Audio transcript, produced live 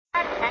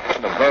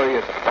the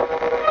various...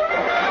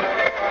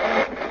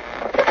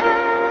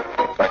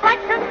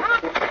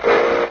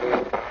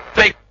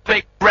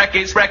 Fake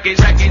records.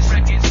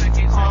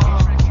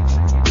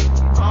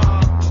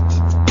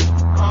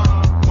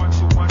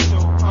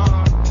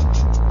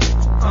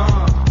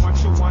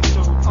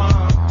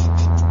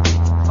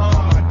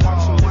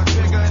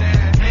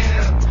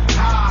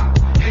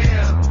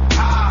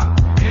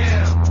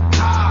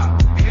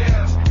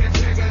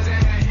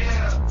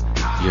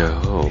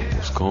 Yo,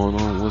 what's going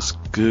on? What's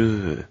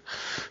good?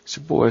 It's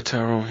your boy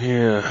Tyrone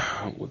here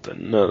with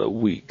another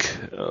week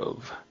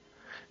of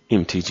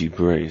MTG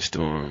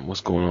Brainstorm. What's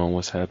going on?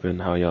 What's happening?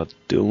 How y'all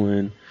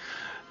doing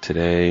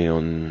today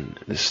on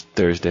this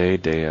Thursday,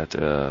 day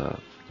after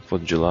 4th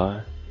of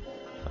July?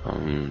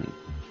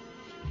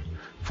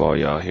 For all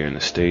y'all here in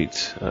the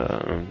States,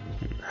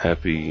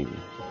 happy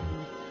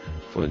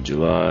 4th of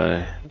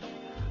July.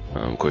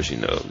 Of course, you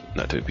know,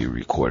 not to be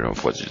recorded on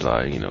 4th of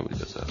July, you know,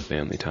 because of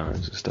family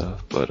times and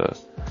stuff. But I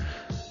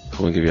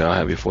want to give y'all a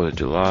happy 4th of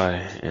July,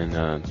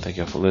 and thank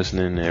y'all for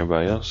listening, and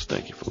everybody else,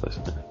 thank you for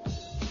listening.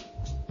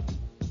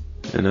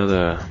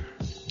 Another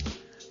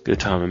good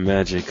time in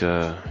Magic.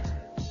 Well,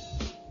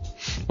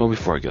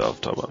 before I get off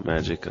talk about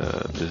Magic,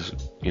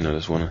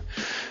 just want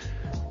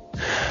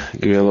to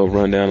give you a little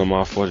rundown on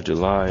my 4th of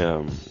July.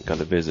 Got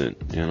to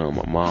visit,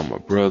 my mom, my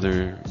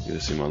brother, get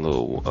to see my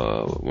little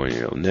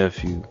 1-year-old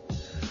nephew.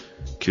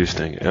 Cutest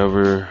thing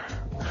ever.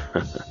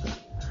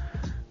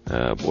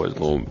 Boy's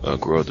gonna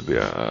grow up to be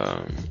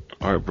a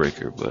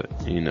heartbreaker, but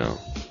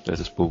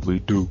that's just what we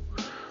do.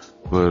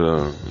 But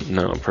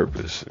not on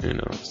purpose.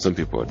 Some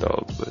people are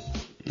dogs, but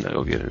I'm not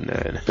gonna get into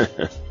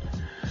that.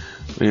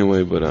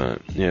 Anyway,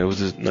 it was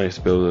just nice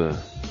to be able to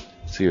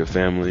see her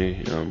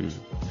family.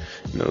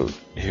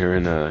 Here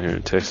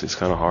in Texas, it's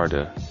kind of hard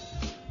to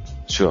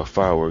show off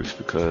fireworks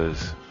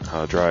because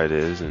how dry it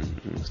is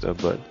and stuff,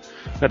 but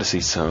got to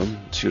see some,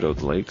 shoot out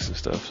the lakes and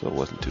stuff, so it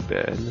wasn't too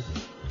bad.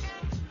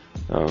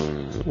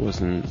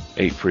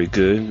 Ate pretty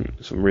good,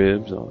 some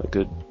ribs, all that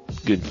good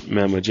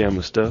mamma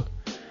jamma stuff.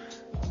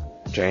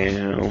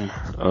 Jam.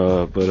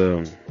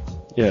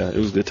 It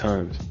was good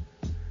times.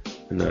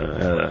 And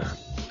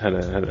had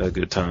a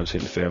good time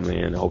seeing the family,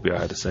 and I hope y'all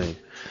had the same.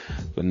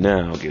 But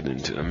now getting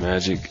into the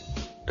Magic.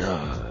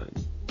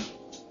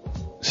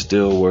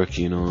 Still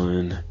working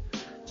on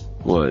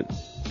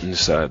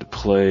decided to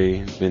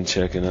play. Been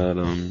checking out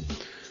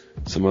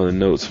some other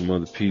notes from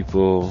other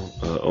people.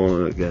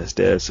 I guess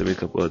Dad sent me a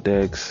couple of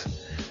decks.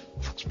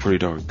 Looks pretty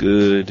darn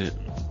good.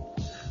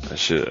 I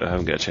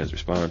haven't got a chance to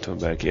respond to him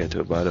back yet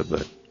about it,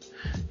 but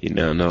you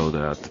now know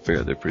that I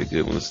figured they're pretty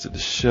good ones to the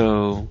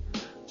show.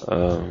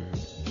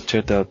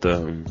 Checked out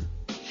the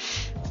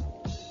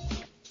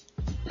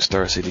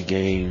Star City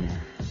game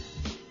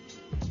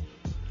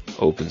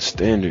Open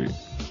Standard,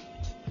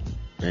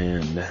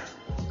 and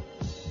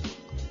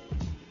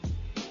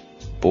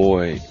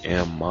boy,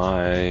 am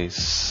I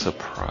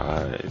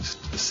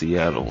surprised. The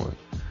Seattle one.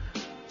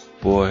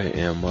 Boy,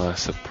 am I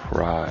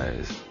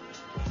surprised.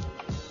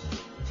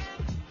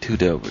 Two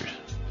Delvers.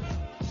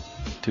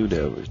 That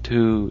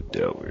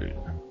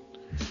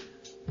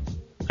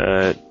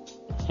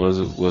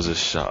was a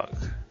shock.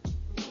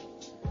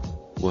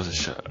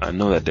 I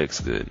know that deck's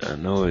good. I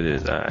know it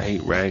is. I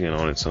hate ragging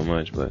on it so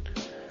much, but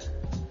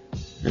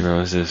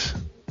it's just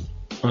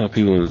a lot of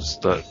people was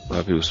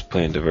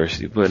playing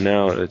diversity, but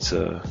now it's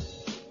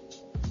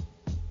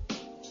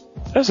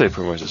I say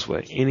pretty much this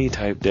way. Any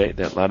type deck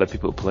that a lot of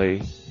people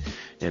play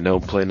and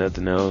don't play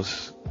nothing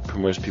else,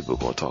 pretty much people are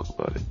going to talk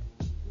about it.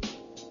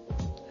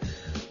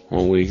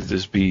 One week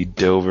just be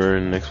Delver,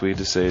 and next week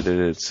to say that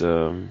it's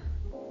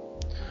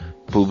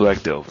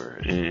blue-black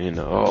Delver. And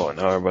now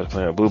everybody's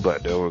playing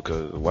blue-black Delver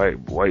because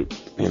white-blue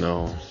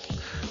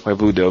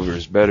Delver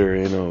is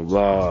better,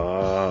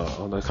 blah,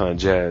 all that kind of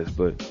jazz.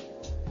 But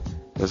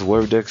that's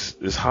whatever decks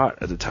is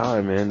hot at the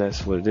time, man.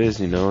 That's what it is,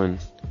 and no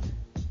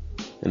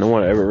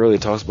one ever really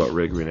talks about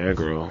red green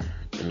aggro.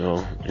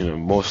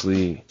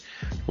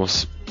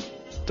 Most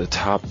the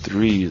top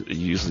 3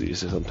 usually is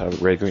some type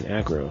of red green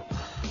aggro,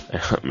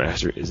 and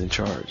Master is in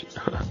charge.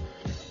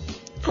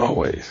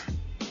 Always.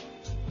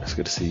 It's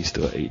good to see you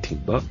still at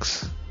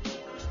 $18.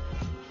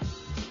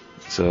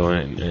 So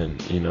and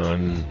if you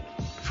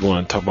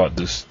want to talk about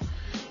this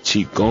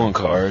cheap going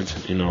cards,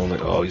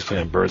 he's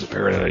playing Birds of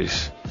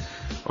Paradise,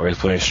 or he's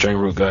playing String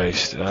Root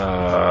Geist.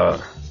 I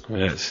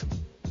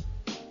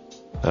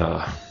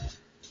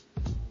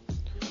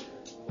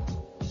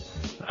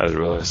just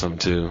realized something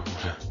too.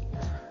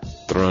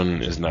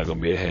 Thrun is not going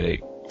to be a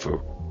headache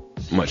for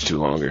much too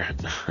longer.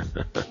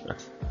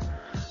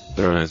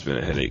 Thrun has been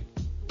a headache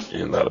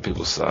in a lot of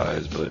people's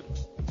sides, but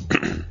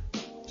the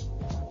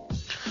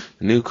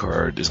new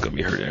card that's going to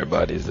be hurting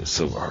everybody is that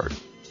Silverheart.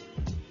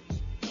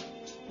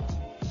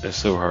 That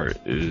Silverheart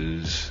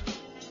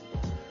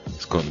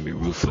it's going to be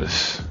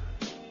ruthless.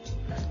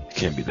 You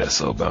can't beat that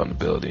soulbound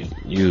ability.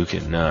 You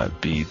cannot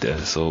beat that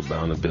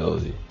soulbound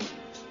ability.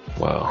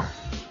 Wow.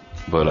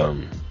 But a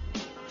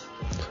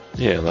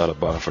lot of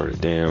bottom further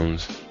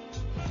downs.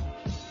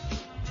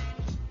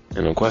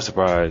 And I'm quite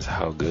surprised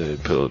how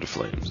good Pillar of the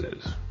Flames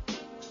is.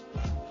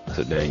 It's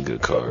a dang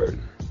good card.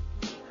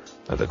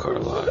 I like that card a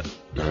lot.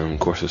 Of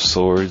course, the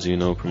swords,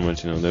 pretty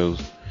much,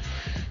 those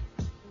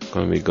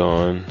gonna be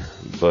gone,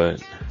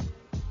 but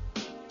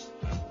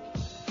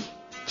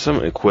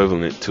some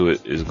equivalent to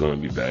it is gonna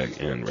be back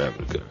in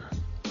Ravnica.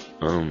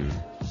 I'm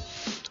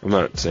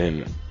not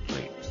saying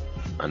like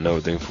I know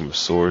everything from a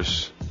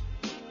source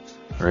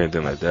or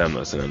anything like that. I'm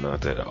not saying I know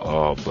that at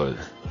all, but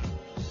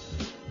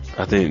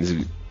I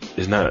think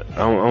it's not. I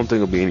don't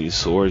think it'll be any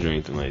swords or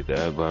anything like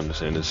that. But I'm just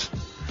saying this.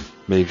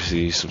 Maybe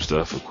see some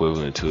stuff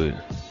equivalent to it.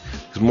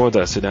 Because more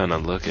that I sit down and I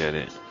look at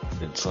it,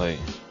 it's like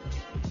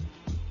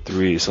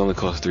it's only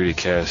costs 3 to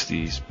cast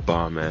these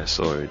bomb ass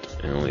swords,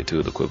 and only 2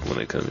 of the equip when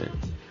they come in.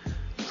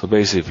 So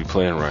basically, if you're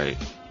playing right,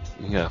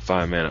 you got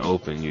 5 mana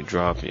open, you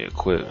drop and you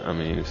equip. I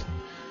mean,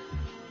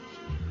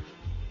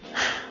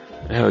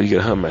 hell, you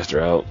get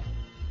Huntmaster out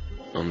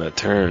on that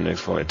turn.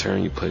 Next following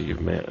turn, you play your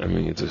man. I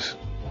mean,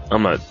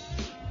 I'm not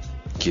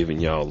giving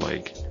y'all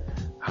like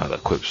how to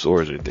equip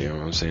swords right there.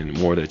 I'm saying the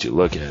more that you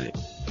look at it,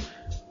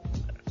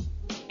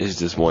 it's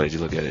just more that you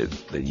look at it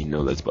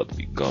that that's about to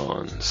be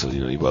gone. So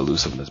you about to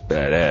lose something that's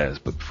badass.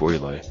 But before you're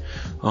like,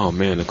 oh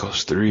man, it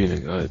costs 3 and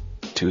it got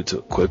 2 to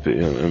equip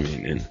it. I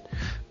mean,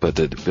 but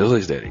the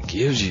abilities that it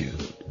gives you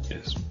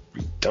is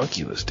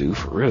ridiculous, dude,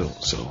 for real.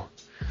 So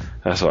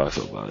that's how I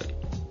feel about it.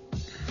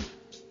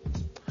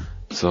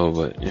 So,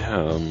 but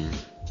yeah,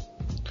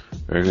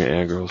 regular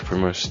aggro is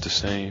pretty much the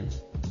same.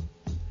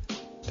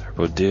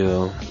 Turbo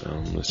deal.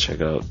 Let's check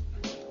out.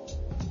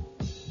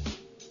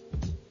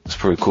 It's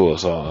pretty cool. I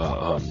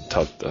saw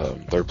top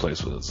 3rd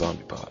place with a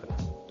zombie pod.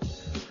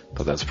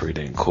 But that's pretty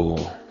dang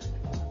cool.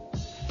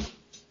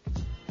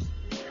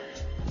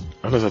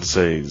 I just have to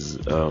say,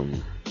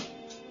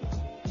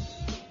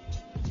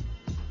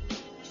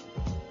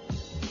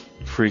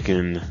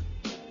 freaking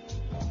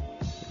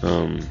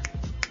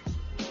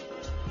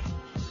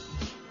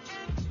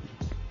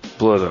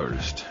Blood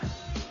Artist.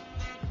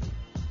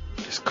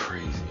 It's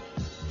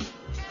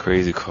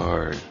crazy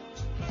card.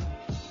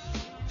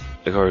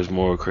 The card is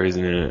more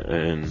crazy than it,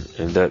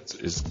 and that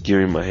is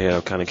giving my head.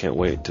 I kind of can't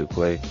wait to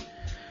play.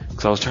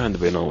 Cause I was trying to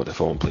debate on what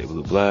if I want to play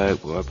blue black,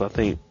 but I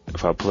think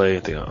if I play, I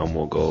think I'm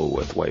gonna go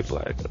with white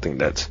black. I think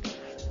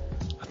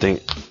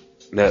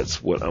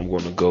that's what I'm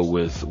gonna go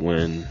with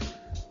once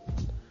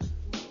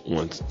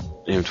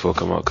M12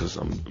 come out. Cause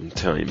I'm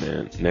telling you,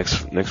 man,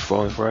 next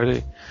following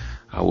Friday,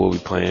 I will be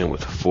playing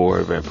with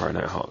 4 Vampire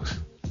Nighthawks.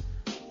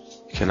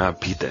 You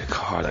cannot beat that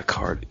card. That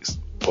card is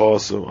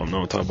awesome. I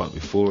know I'm talking about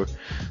before,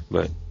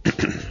 but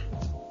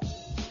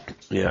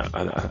yeah,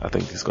 I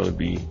think it's gonna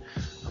be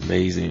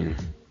amazing.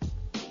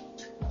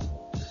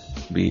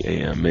 Be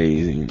an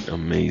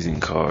amazing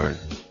card,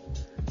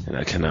 and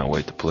I cannot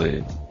wait to play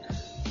it.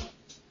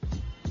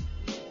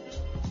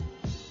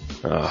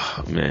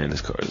 Oh man, this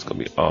card is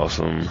gonna be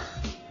awesome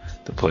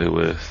to play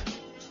with.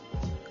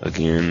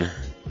 Again,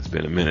 it's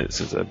been a minute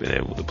since I've been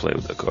able to play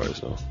with that card,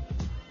 so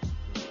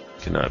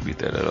cannot beat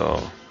that at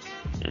all.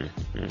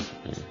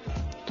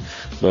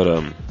 But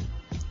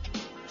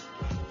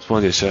just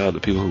want to get a shout out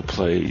to people who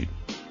played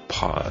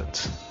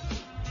pods,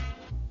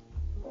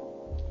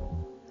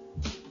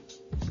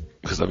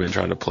 because I've been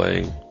trying to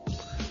play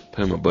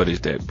my buddy's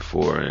deck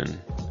before,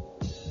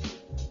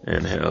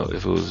 and hell,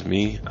 if it was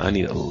me, I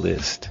need a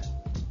list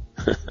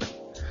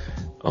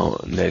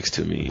next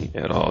to me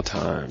at all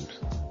times,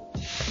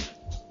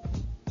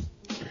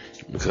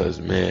 because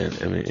man,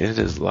 I mean, it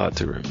is a lot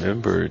to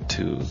remember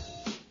to.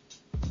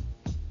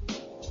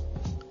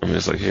 I mean,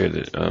 it's like here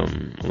that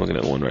I'm looking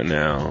at one right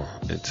now.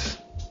 It's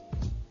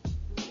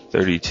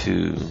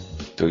 32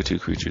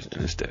 creatures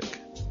in this deck.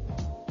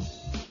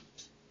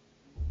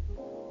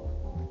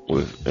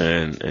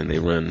 And they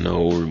run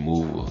no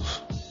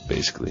removals.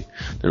 Basically,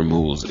 the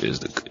removals is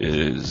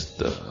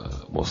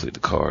the mostly the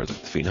cards like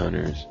the Fiend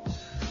Hunters,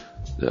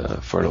 the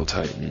Fertile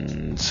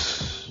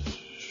Titans,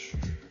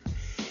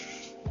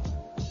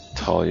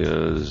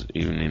 Talias,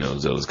 even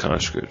Zealous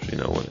Conscripts.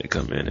 When they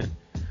come in and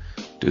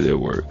do their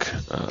work.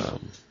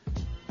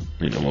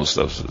 Most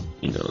stuff's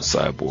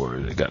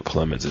sideboard. They got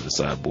Plummets in the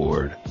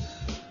sideboard.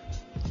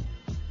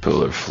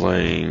 Pillar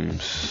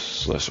Flames,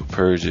 Celestial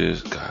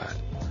Purges. God,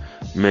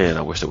 man,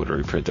 I wish they would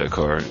reprint that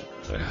card.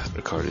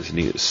 The card is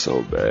needed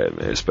so bad,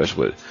 man.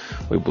 Especially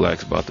what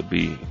Black's about to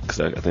be, because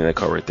I think that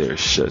card right there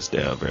shuts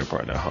down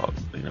Vampire Nighthawk.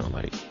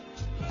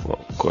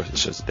 Well, of course it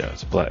shuts it down.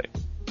 It's Black,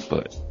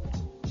 but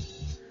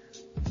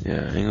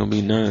yeah, ain't gonna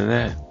be none of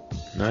that.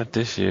 Not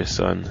this year,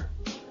 son.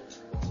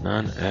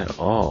 None at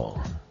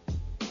all.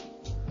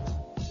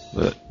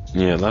 But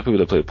yeah, a lot of people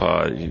that play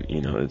pod,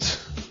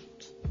 it's.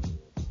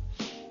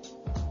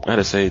 I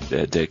gotta say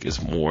that deck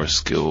is more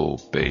skill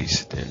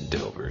based than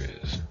Delver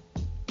is.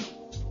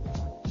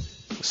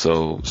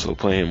 So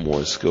playing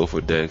more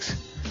skillful decks,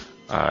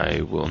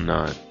 I will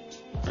not,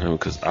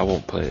 because I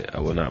won't play. I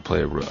will not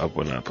play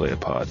a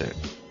pod deck.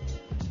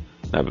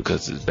 Not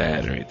because it's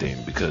bad or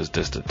anything, because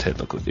that's the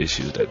technical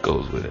issues that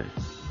goes with it.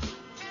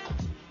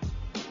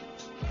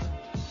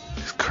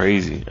 It's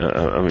crazy.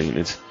 I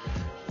mean,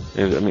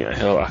 I mean,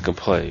 hell, I can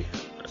play.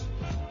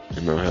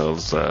 You know,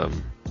 hell's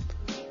I'm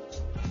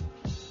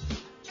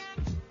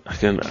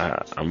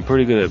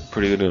pretty good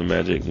at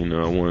Magic. You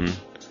know, I won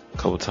a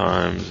couple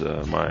times.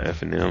 My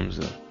F&Ms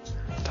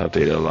top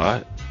 8 a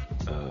lot.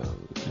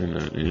 You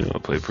know, I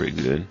play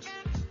pretty good.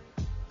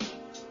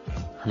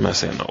 I'm not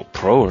saying no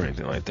pro or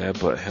anything like that,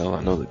 but hell,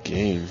 I know the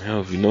game.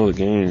 Hell, if you know the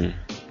game,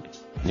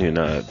 you're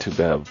not too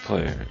bad of a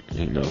player.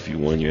 You know, if you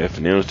won your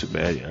F&Ms too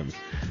bad, it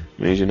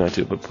means you're not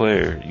too bad of a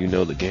player. You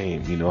know the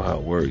game. You know how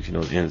it works. You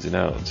know the ins and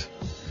outs.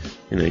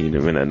 You know, you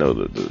may not know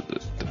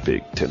the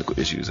big technical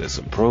issues that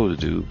some pros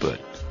do, but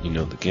you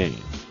know the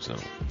game. So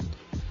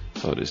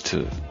that's all it is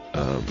to it.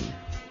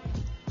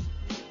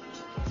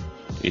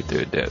 Ether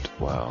Adept,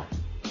 wow.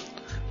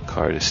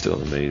 Card is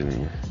still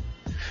amazing.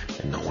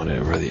 And no one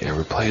really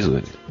ever plays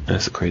with it.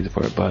 That's the crazy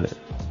part about it.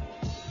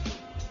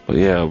 But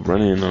yeah,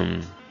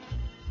 running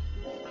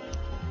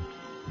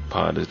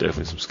pod is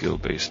definitely some skill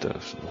based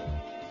stuff. So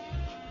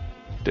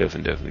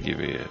definitely give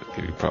you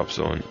props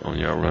on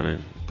y'all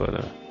running.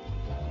 But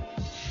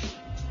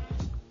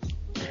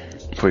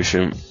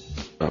pretty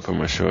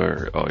much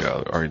sure all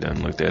y'all already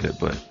done looked at it.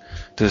 But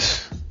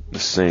this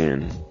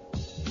saying,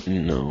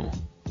 you know,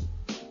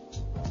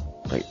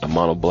 like a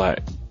mono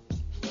black,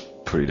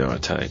 pretty darn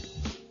tight.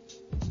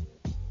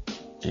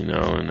 You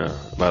know, and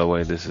by the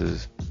way, this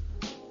is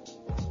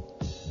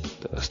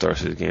the Star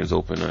City games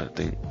open. I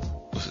think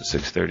was it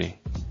 6:30.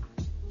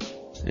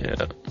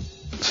 Yeah.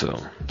 So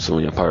some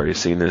of y'all probably already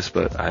seen this,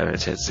 but I haven't had a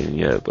chance to see it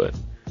yet. But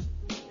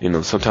you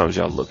know, sometimes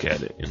y'all look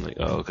at it and like,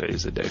 oh, okay,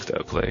 it's a deck that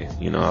I play.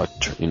 You know,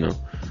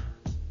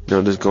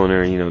 just go in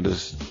there and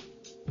just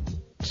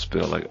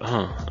spill like,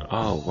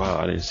 oh wow,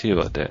 I didn't see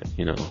about that.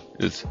 You know,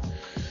 it's.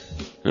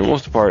 And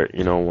most of the part,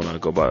 you know, when I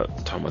go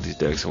about talking about these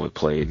decks and what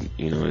played,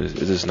 you know, it's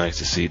just nice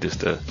to see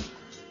just I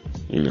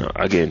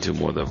get into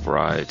more of the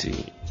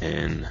variety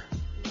and,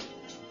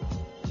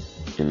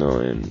 you know,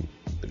 and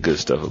the good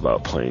stuff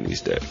about playing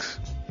these decks.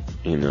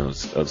 You know,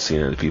 I've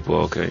seen other people,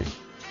 okay.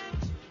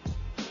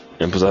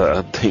 And because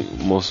I think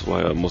most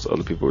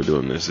other people are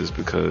doing this is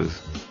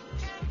because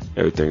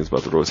everything's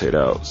about to rotate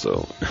out,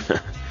 so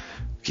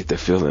get that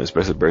feeling,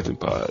 especially Birthing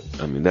Pod.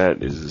 I mean,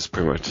 that is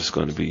pretty much just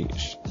going to be.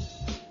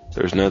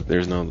 There's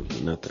nothing.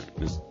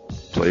 Just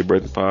play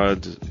Birthing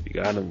Pods. If you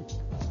got them,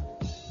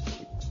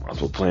 might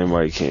as well play them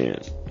while you can.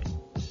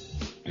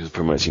 Because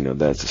pretty much, you know,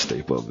 that's the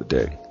staple of the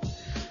deck.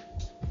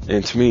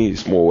 And to me,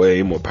 it's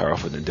way more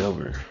powerful than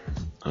Delver.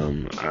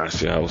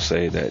 Actually, I would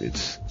say that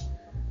it's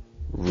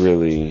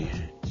really,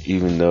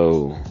 even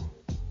though,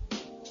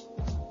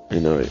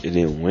 you know, it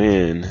didn't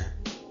win,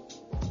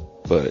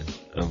 but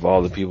of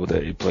all the people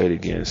that it played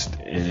against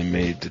and it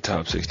made the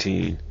top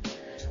 16,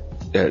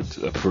 that's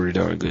a pretty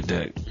darn good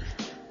deck.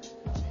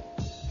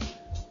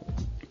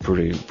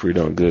 Pretty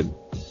darn good.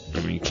 I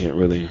mean, you can't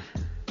really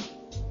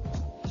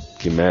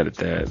get mad at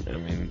that. I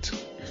mean, it's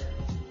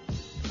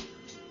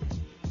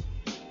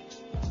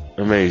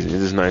amazing.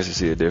 It's just nice to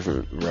see a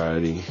different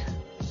variety.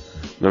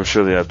 And I'm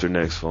sure that after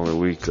next following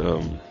week,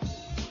 to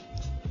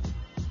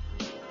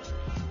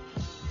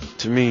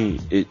me,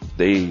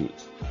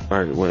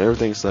 when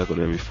everything cycled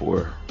in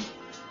before,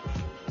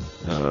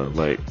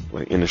 like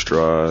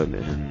Innistrad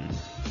and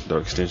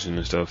Dark Extension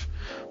and stuff,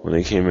 when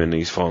they came in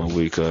these following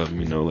week of,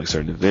 you know, like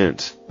certain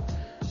events,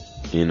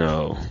 you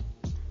know,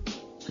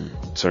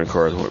 certain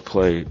cards weren't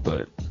played,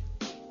 but,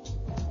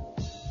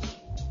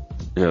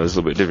 you know, it's a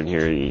little bit different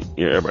here. You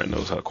know, everybody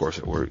knows how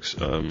Corset works.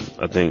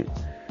 I think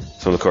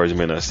some of the cards you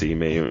may not see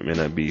may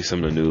not be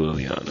some of the new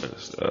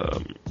Lilianas.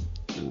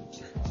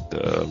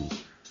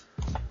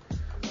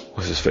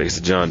 What's his face?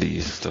 The John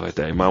D's, stuff like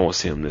that. You might won't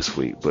see them this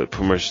week, but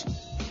pretty much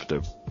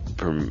the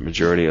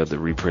majority of the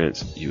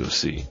reprints you will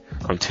see.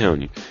 I'm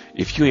telling you,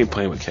 if you ain't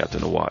playing with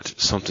Captain to Watch,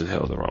 something the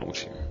hell is wrong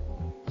with you.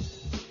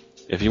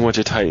 If you want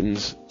your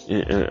Titans,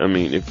 I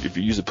mean, if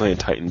you're used to playing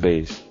Titan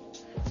base,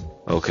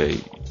 okay,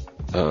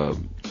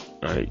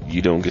 alright,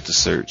 you don't get to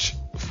search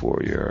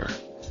for your,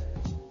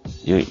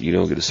 you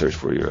don't get to search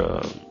for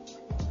your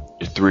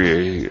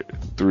 3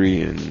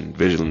 and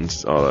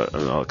vigilance, all that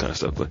kind of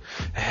stuff, but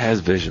it has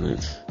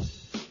vigilance.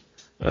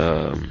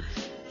 When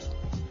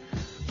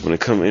it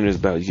comes enters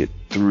the battle, you get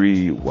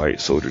 3 white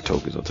soldier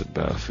tokens onto the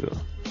battlefield.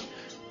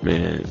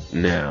 Man,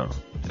 now,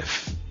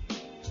 if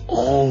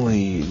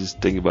only, just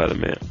think about it,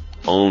 man.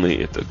 Only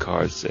if the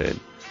card said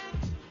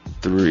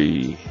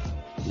 3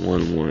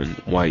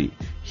 1/1 white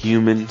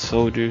human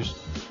soldiers,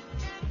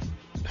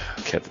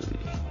 Captain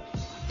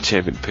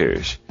Champion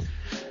Parish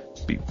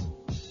be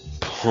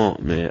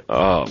pumped, man.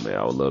 Oh man,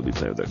 I would love to be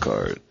playing with that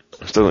card.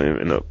 I'm still gonna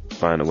end up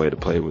finding a way to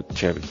play with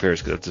Champion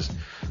Parish because that's this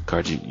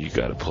card you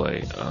gotta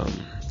play.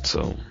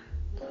 So,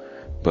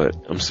 but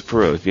I'm for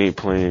real. If you ain't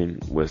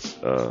playing with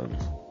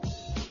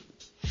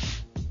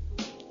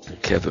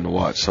Captain to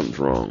Watch, something's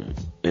wrong.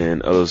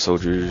 And other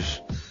soldiers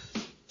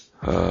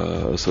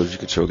you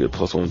control get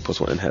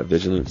 +1/+1 and have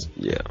vigilance.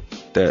 Yeah,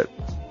 that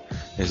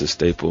is a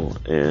staple.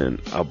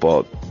 And I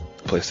bought a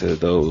playset of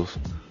those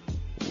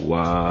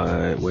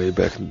way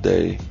back in the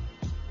day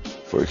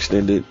for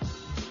extended,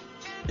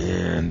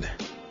 and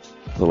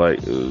Like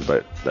it was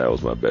like that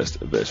was my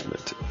best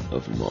investment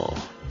of them all.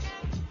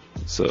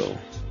 So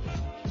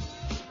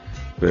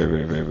very,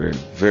 very, very, very,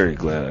 very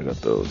glad I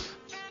got those.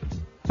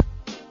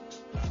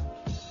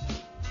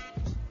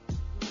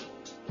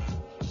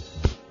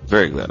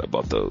 Very glad I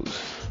bought those.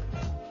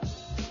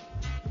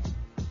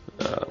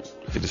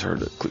 If you just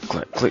heard a click,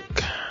 clack,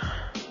 click,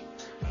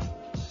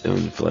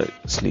 don't feel like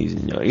sneezing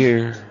in your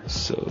ear,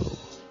 so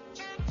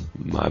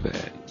my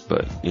bad.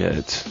 But yeah,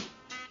 it's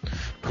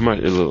pretty much,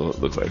 it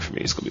looks like for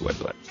me it's gonna be white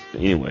black.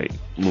 Anyway,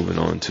 moving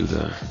on to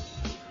the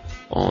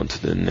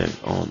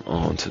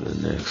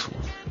next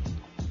one.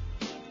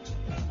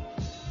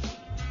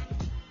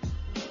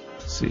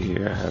 See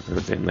here, I have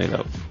everything laid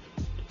out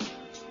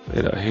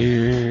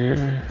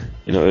here.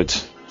 You know,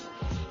 it's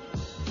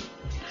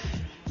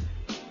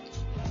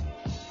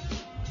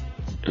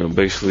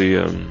basically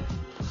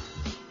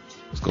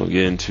it's gonna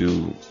get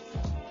into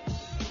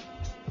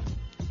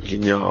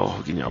getting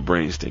y'all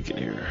brains thinking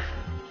here.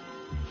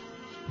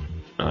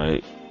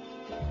 Alright.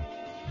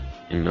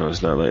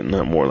 It's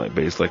not more like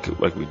based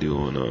like we do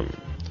on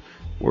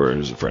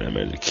Words of Friday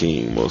Magic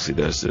King. Mostly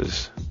that's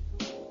just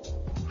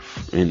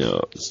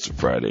it's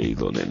Friday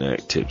little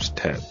knick-knack tips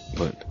tap,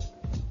 but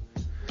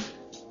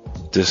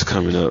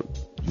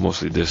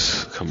mostly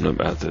this coming up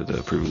after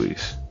the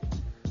pre-release.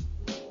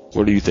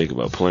 What do you think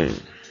about playing?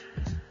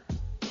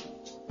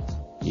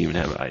 You even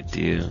have an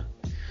idea?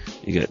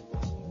 You got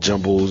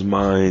Jumbo's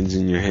minds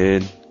in your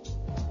head?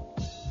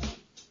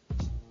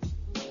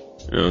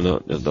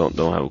 Don't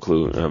have a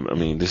clue. I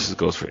mean, this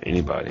goes for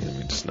anybody. I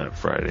mean, it's not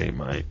Friday.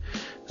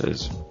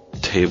 There's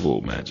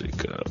table magic.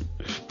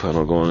 If you plan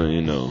on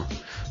going to,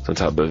 some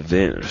type of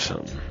event or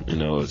something,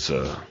 it's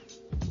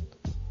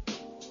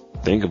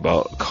think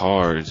about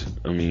cards.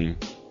 I mean,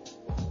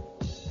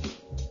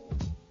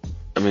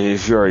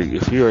 if you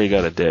already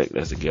got a deck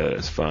that's together,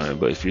 that's fine.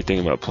 But if you're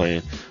thinking about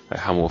playing, like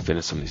how I'm gonna fit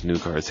in some of these new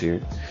cards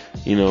here,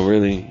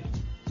 really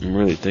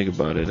think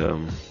about it. I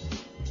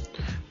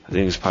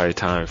think it's probably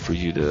time for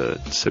you to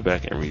sit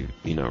back and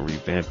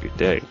revamp your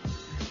deck.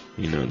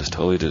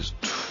 Just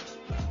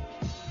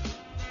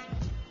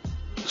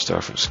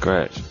start from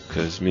scratch.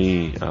 Because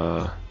me,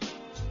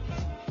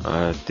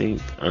 I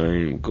think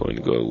I'm going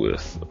to go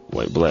with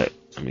white black.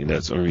 I mean,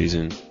 that's the only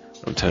reason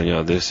I'm telling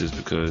y'all this is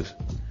because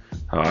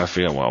how I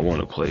figure out what I want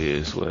to play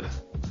is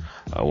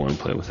I want to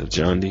play with a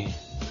Jondi,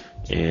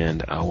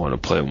 and I want to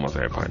play with my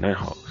Vampire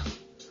Nighthawks.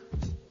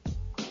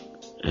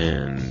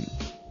 And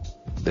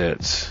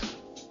that's,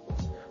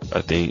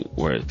 I think,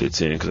 where it fits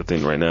in, because I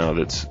think right now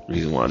that's the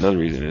reason why. Another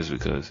reason is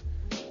because,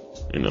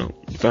 you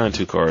find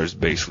two cards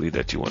basically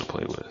that you want to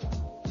play with.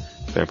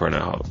 Vampire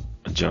Nighthawk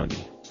and Jondi.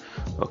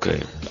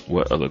 Okay,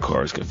 what other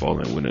cards can fall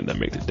in with it that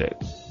make the deck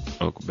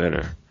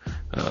better?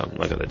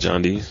 Like the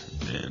Jondis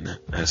and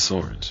has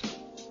Sorens.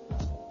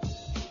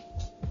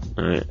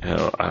 Alright,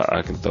 hell,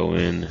 I can throw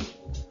in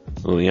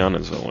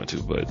Liliana's if I want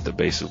to, but the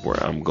base of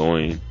where I'm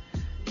going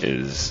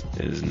is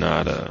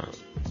not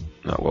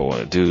what I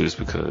want to do, is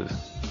because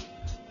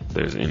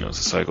there's it's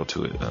a cycle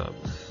to it.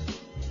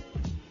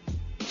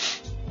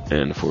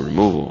 And for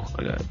removal,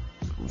 I got,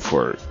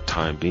 for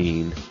time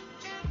being,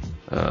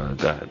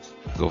 got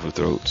Go for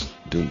Throats,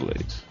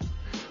 Doomblades,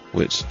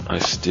 which I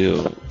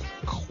still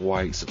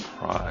quite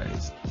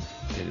surprised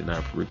they did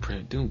not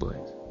reprint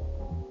Doomblades.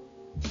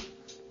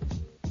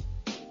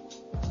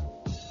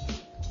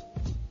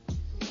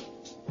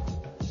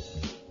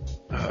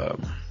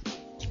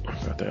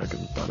 I think I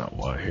can find out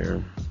why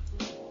here,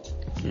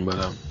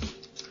 but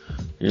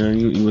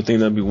you would think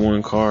that'd be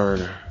one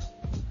card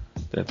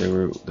that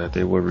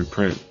they would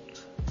reprint,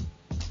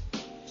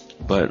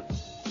 but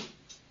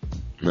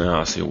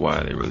now I see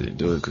why they really didn't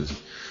do it, because it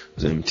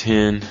was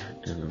M10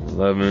 and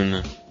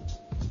M11,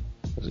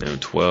 it was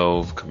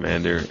M12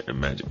 Commander and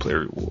Magic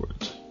Player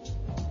Rewards,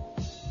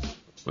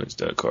 which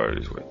that card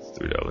is worth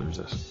 $3.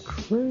 That's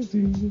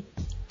crazy.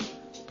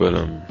 But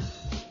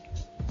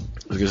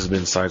I guess it's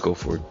been cycled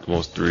for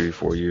almost 3 or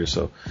 4 years,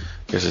 so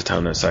I guess it's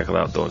time to cycle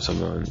out, throwing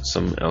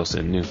something else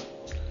in new.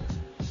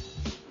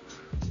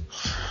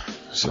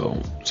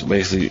 So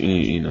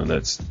basically,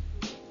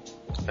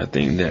 I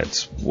think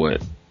that's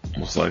what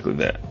most likely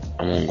that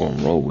I'm going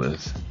to roll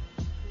with.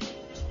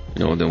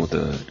 Then with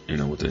the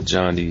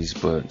Jondis,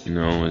 but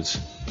it's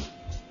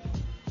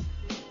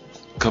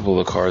a couple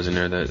of cards in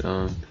there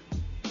that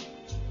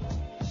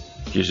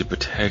gives you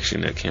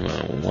protection that came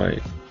out on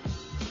white.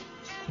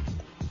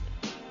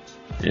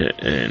 Yeah,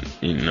 and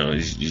you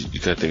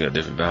gotta think of a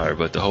different value,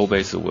 but the whole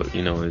base of what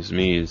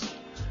is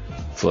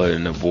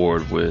flooding the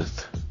board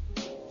with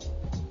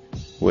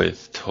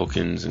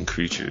tokens and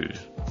creatures,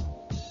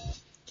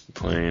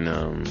 playing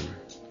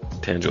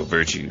Tangible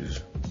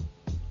Virtues.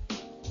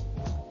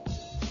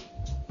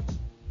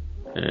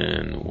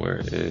 And where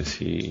is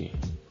he?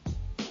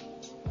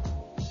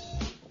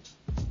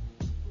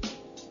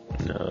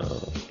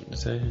 No,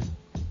 is that him?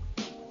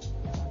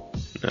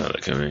 No,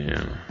 that can't be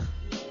him.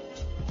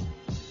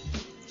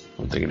 I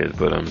don't think it is,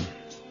 but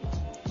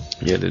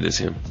yeah, that is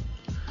him.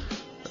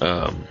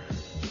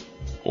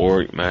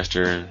 Org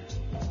Master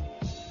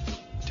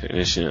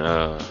Technician,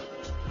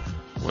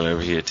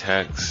 whenever he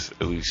attacks,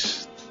 at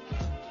least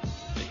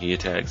he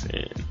attacks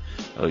and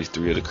at least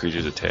 3 other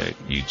creatures attack,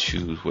 you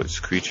choose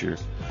which creature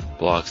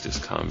blocks this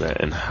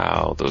combat and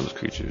how those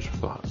creatures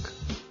block.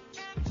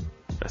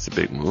 That's a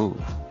big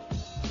move.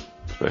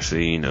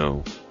 Especially, you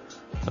know,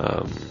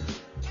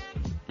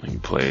 when you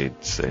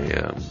played, say,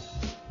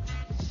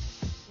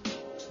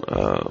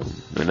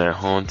 Midnight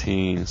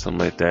Haunting, something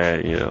like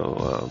that, you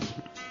know,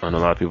 I know a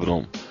lot of people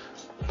don't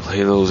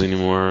play those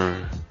anymore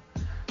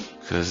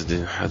because they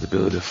have the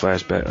ability to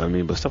flashback. I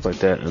mean, but stuff like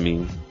that, I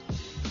mean,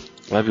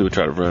 a lot of people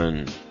try to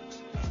run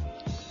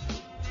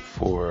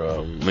for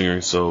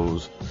Lingering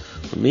Souls.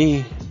 For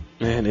me,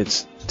 man,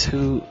 it's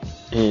 2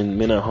 in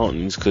Midnight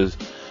Hauntings, because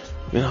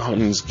Midnight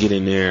Hauntings get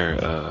in there,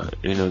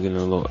 you know, getting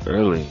a little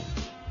early.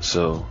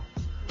 So,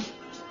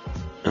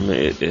 I mean,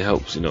 it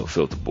helps, you know,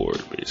 fill the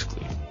board,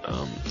 basically.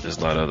 There's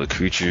a lot of other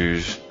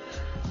creatures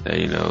that,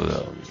 you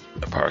know,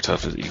 the power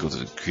toughness equal to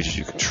the creatures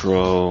you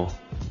control.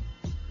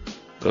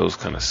 Those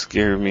kind of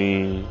scare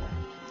me,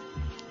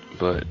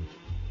 but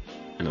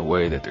in a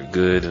way that they're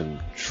good. And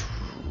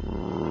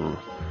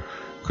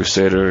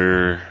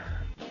Crusader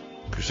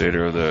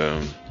of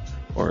the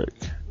Orc,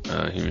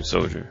 Human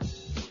Soldier.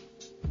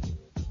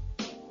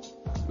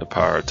 The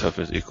power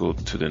toughness equal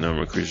to the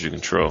number of creatures you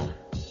control.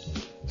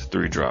 It's a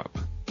 3-drop.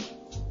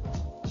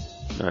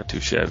 Not too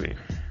shabby.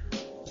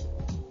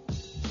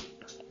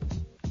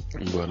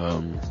 But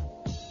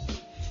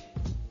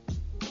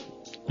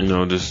you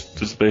know,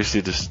 just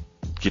basically just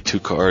get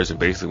 2 cards, and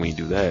basically when you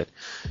do that,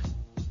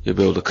 you'll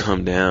be able to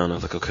come down. I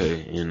was like,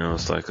 okay, you know,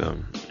 it's like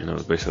you know,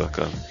 it's basically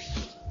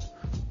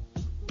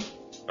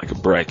like a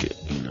bracket.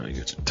 You know, you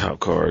get your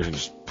top cards and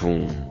just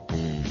boom,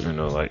 boom. You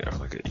know, like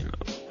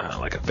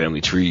a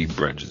family tree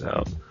branches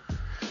out.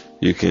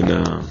 You can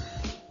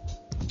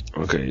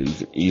you can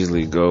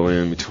easily go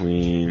in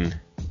between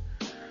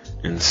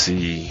and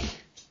see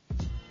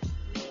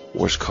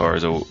which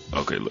cards are,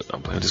 okay, look,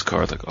 I'm playing this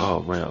card, like,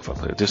 oh man, if I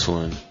play this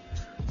one,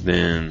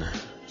 then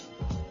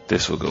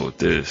this will go with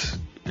this.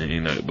 And,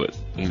 you know, but,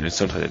 you know,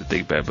 sometimes I have to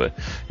think back, but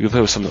you can play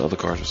with some of the other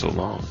cards for so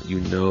long, you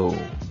know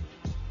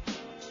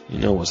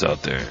what's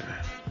out there.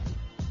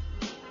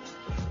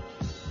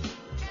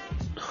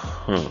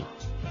 Huh.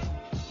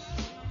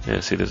 Yeah,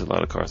 see, there's a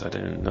lot of cards I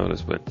didn't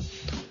notice, but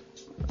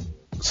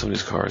some of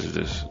these cards are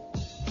just,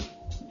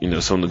 you know,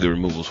 some of the good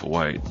removals for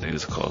white, they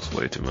just cost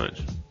way too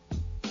much.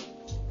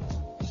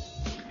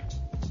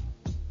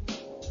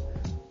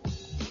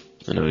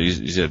 You know, you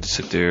just have to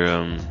sit there,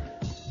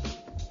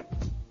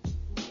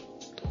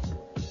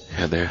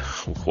 yeah, there,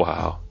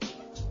 wow.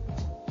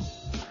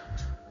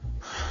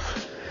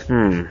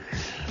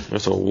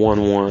 That's a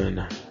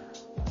 1/1.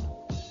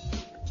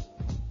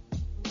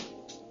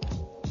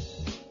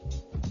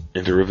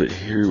 And derivative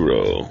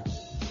hero.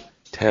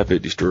 Tap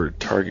it, destroy a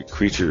target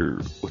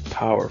creature with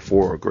power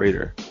 4 or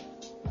greater.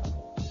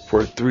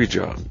 For a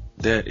 3-drop.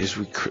 That's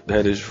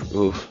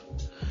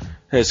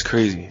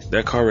crazy.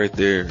 That card right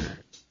there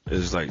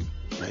is like,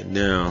 right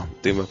now,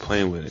 think about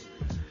playing with it.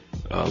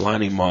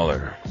 Lightning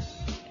Mauler.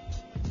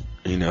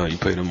 You know, you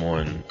play them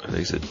on, I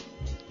think it's a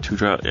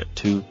 2-drop,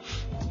 2.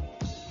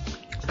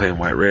 Playing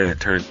white red at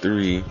turn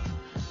 3.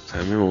 So I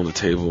remember on the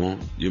table,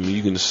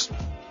 you can just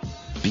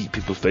beat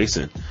people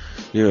facing.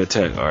 You know,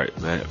 attack, alright,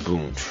 man,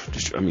 boom.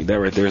 I mean, that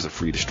right there is a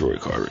free destroy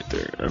card right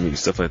there. I mean,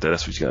 stuff like that,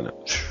 that's what you gotta,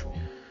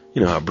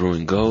 you know how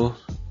brewing goes.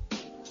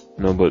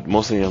 No, but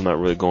mostly I'm not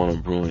really going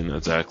on brewing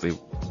exactly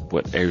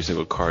what every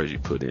single card you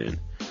put in.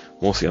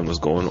 Mostly I'm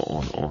just going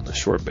on the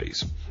short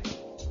base.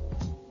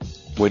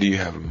 What do you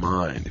have in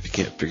mind? If you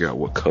can't figure out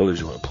what colors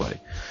you want to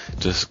play,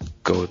 just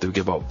go through,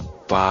 get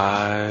about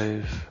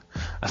 5,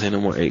 I think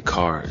no more 8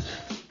 cards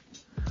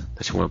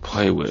that you want to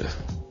play with.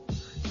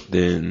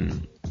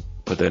 Then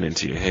put that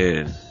into your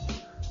head.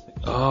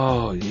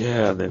 Oh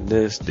yeah, then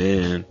this,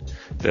 then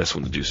that's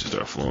when the juices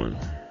start flowing.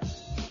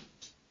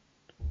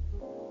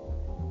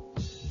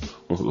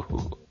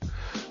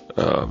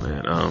 Oh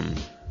man,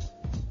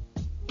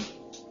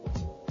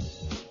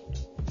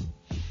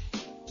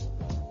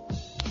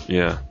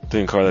 yeah, I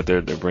think the card that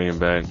they're bringing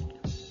back,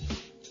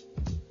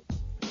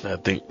 I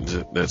think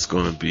that's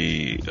gonna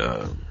be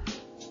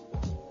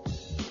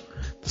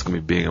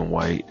big and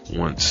white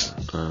once.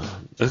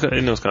 It's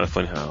kind of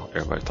funny how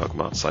everybody's talking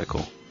about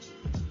cycle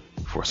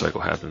before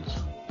cycle happens,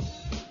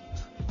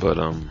 but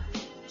I mean,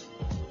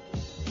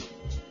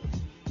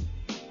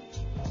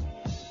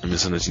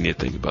 something that you need to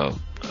think about.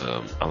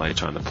 I like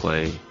trying to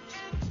play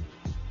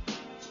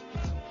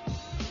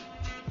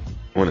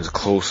when it's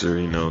closer,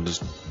 you know,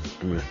 just,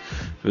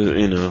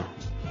 you know,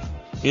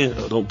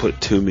 don't put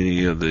too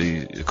many of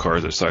the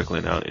cards that are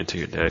cycling out into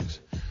your decks,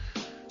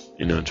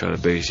 you know, and try to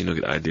base, you know,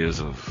 get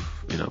ideas of,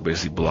 you know,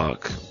 basically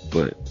block.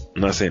 But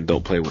I'm not saying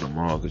don't play with them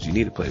all, because you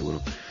need to play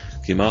with them.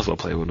 You might as well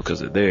play with them because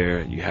they're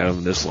there. You have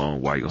them this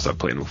long. Why you gonna start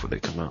playing them before they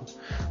come out?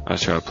 I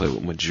try to play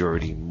with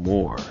majority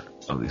more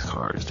of these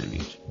cards than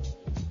each.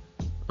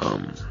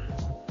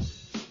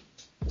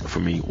 For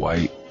me,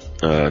 white.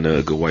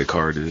 Another good white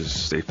card is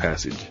Safe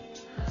Passage.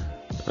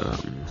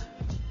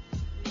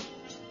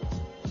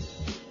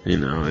 You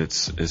know,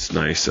 it's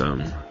nice.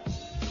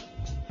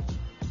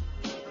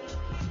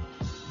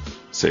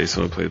 Say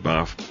someone plays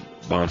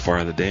Bonfire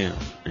of the Damned,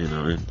 you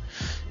know, and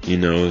you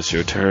know it's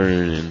your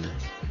turn, and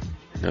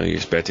you know you're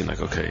expecting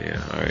like, okay,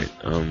 yeah, all right,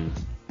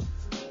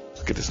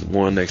 get this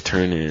one next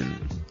turn and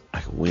I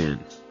can win,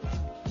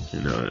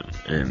 you know,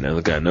 and the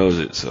other guy knows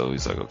it, so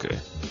he's like, okay,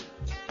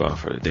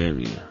 Bonfire of the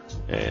Damned you,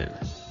 and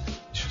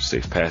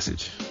safe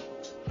passage.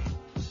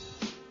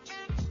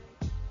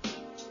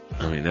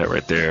 I mean, that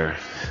right there,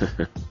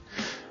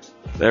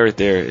 that right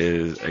there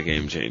is a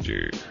game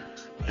changer.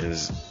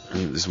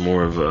 It's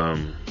more of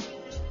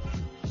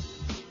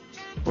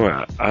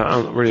well, I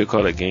don't really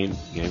call it game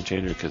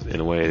changer, because in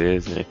a way it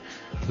is.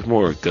 It's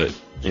more gut,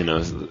 you know.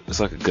 It's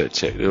like a gut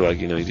check. They're like,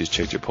 you know, you just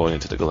checked your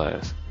opponent into the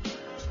glass,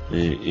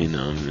 you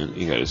know, and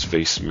you got his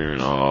face smearing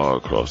all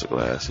across the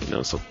glass, you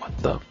know. So what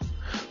the?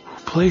 Who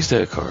plays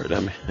that card? I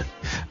mean,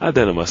 I've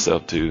done it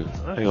myself too.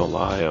 I ain't gonna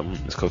lie.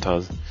 There's a couple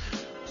times,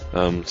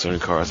 certain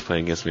cards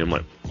playing against me. I'm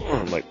like,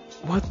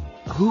 what?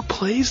 Who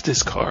plays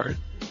this card?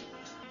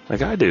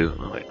 Like I do.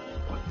 I'm like,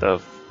 what the?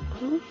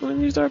 When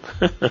you start,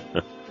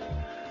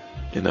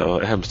 you know,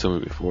 it happens to me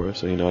before,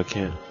 so you know I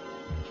can't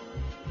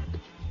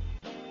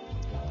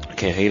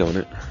hate on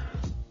it.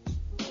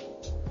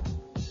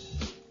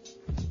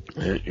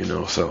 And, you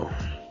know, so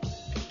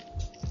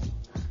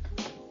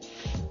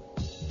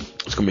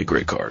it's gonna be a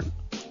great card.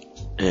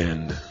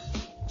 And the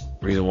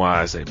reason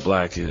why I say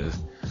black is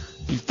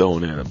you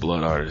throwing in a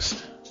blood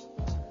artist,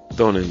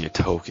 throwing in your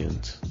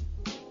tokens.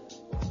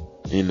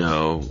 You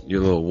know,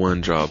 your little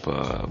one drop,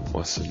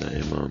 what's the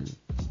name?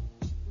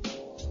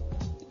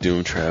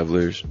 Doom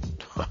Travelers.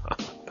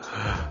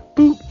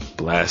 Boop.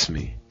 Blast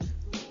me.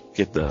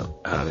 Get the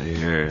out of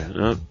here.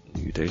 Nope.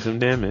 You take some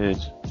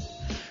damage.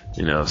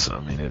 You know, so I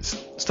mean, it's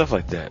stuff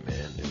like that,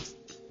 man.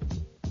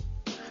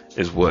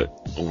 Is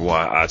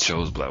why I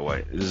chose black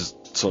white. There's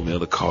so many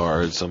other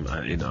cards.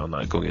 You know, I'm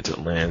not going into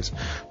the lands,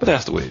 but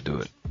that's the way to do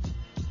it.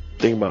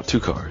 Think about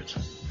 2 cards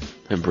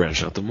and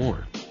branch out the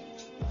more.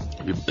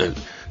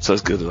 So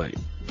it's good to like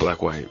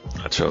black white.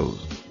 I chose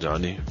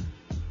Johnny.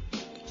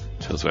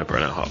 Chose Vampire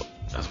Nighthawk.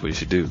 That's what you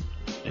should do.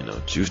 You know,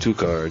 choose 2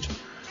 cards,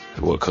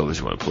 what colors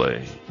you want to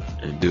play,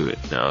 and do it.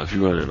 Now, if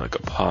you're running like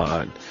a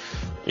pod,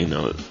 you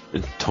know,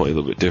 it's totally a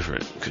little bit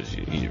different, because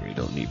you really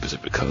don't need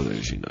specific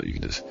colors. You know, you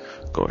can just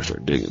go and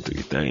start digging through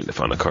your thing to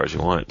find the cards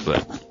you want.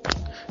 But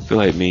I feel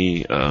like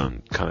me,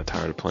 kind of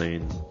tired of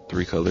playing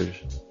 3 colors.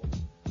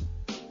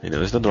 You know,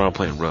 there's nothing wrong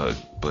playing rug,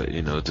 but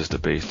you know, just the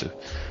base of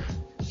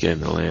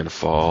getting the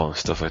landfall and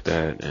stuff like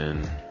that,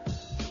 and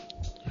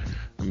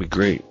it'll be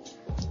great.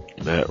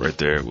 That right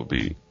there will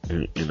be,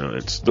 you know,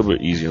 it's a little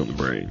bit easy on the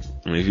brain.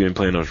 I mean, if you've been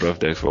playing those rough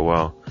decks for a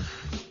while,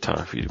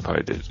 time for you to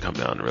probably just come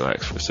down and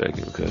relax for a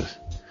second, because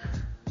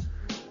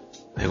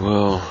they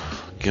will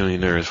get on your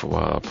nerves for a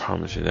while. I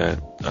promise you that.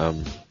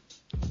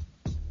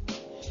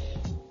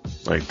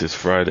 Like this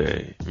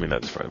Friday, I mean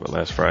not this Friday, but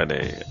last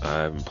Friday,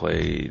 I haven't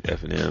played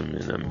F&M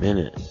in a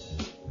minute,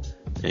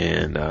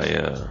 and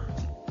I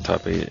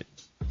top 8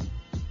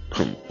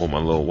 on my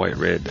little white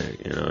red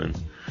deck, you know,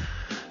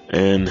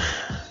 and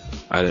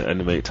I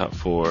didn't make top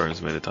 4. I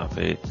just made the top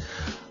 8.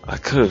 I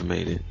could have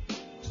made it.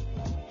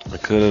 I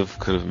could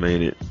have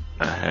made it.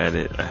 I had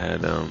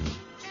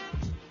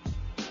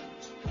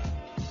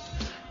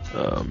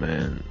oh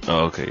man.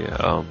 Oh, okay,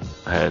 yeah.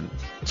 I had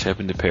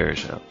Champion the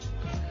Parish out.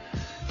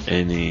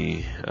 And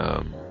he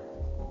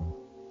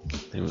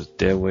was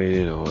dead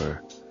weighted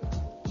or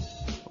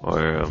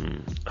I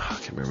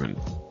can't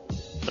remember.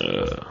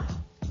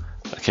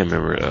 I can't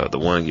remember. The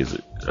one gives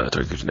it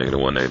Turkish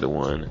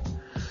 -1,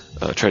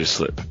 try to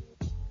slip.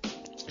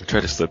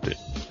 Tried to slip it,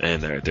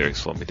 and Derek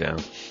slowed me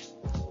down.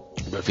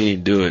 But if he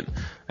didn't do it,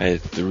 I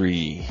had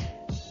 3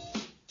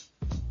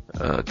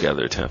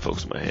 Gather 10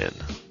 folks in my hand.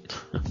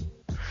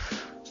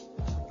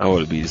 I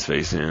would have beat his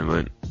face in,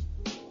 but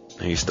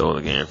he stole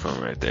the game from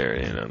right there.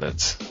 You know,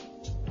 that's.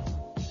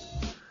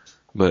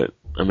 But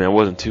I mean, I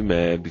wasn't too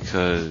mad,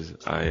 because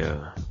I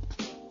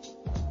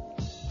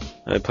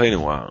hadn't played in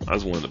a while. I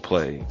just wanted to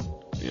play,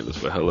 you know, just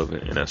for the hell of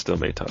it, and I still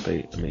made top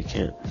 8. I mean, you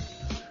can't.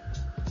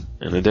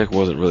 And the deck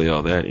wasn't really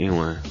all that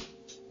anyway.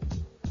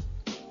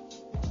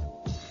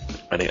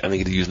 I didn't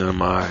get to use none of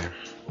my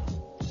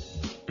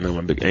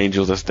big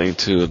angels. That's the thing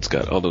too. It's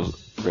got all those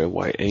red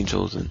white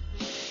angels, and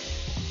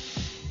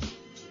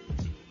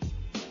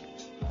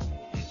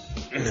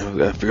you know,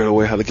 gotta figure out a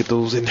way how to get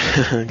those in,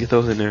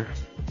 there.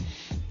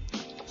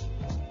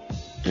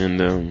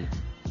 And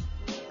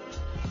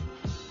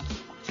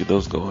get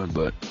those going.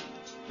 But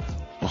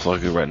most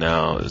likely right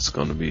now it's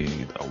gonna be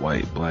a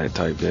white black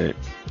type deck.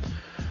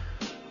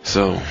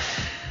 So,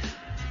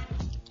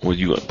 what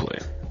you gonna play?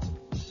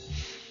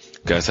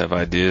 Guys have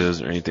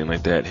ideas or anything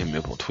like that, hit me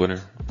up on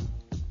Twitter.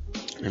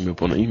 Hit me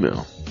up on the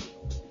email.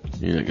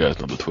 You guys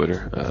know the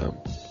Twitter,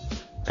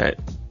 at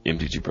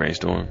MTG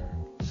Brainstorm.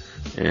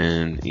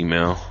 And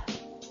email,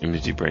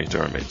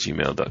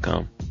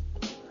 mtgbrainstorm@gmail.com.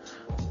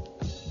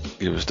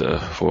 Give us the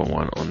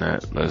 401 on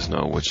that. Let us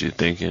know what you're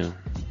thinking.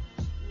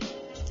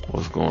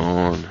 What's going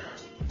on.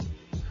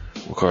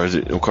 What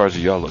cards are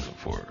y'all looking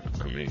for?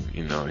 I mean,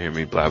 hear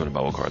me blabbing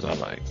about what cards I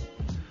like.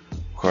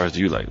 What cards do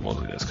you like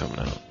mostly that's coming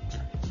out?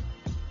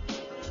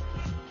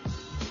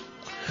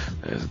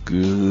 That's a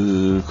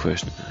good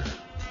question.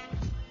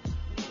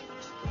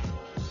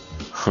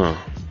 Huh.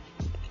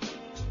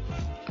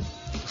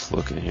 Just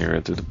looking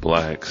here through the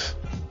blacks.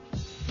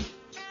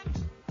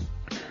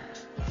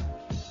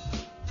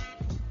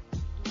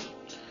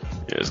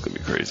 Yeah, it's gonna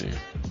be crazy.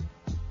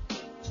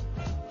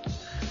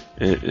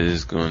 It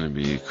is going to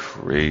be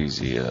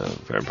crazy.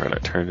 Vampire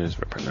Nocturnus,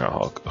 Vampire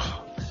Nighthawk.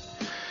 Oh,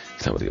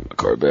 time to get my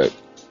card back.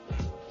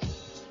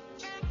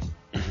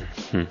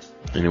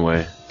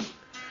 Anyway,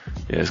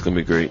 yeah, it's gonna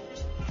be great.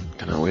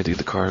 Cannot wait to get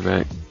the card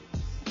back.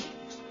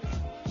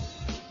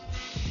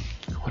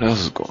 What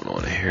else is going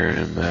on here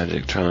in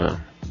Magic? Trying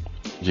to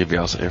give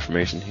y'all some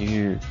information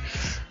here.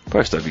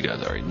 Probably stuff you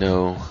guys already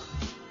know.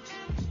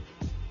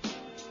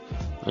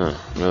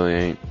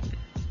 Really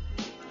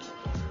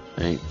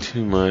ain't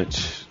too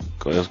much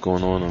else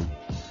going on.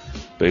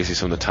 Basically,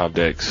 some of the top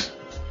decks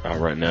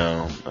out right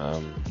now.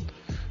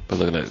 But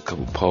looking at a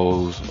couple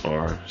polls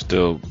are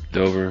still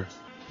Delver.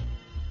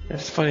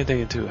 That's the funny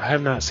thing too. I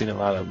have not seen a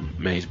lot of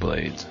Mage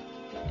Blades,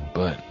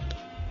 but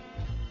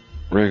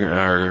Rigger,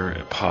 Iger,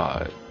 and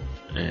Pod,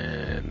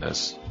 and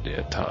that's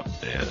top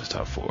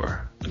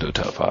 4. I do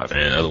top 5,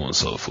 and the other one's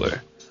Soul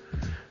Flare.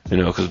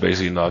 Because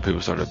basically a lot of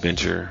people started to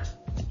venture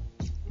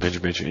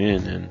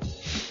in, and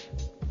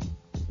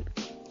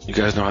you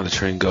guys know how the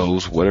trend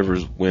goes.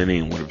 Whatever's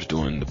winning, whatever's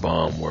doing the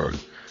bomb work,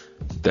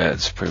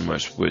 that's pretty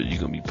much what you're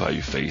gonna be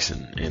probably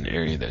facing in the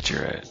area that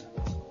you're at.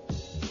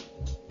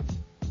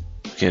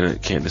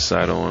 Can't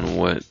decide on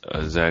what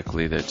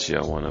exactly that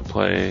y'all want to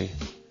play,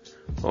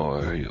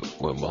 or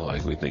what more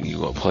likely think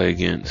you're gonna play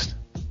against.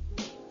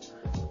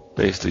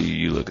 Basically,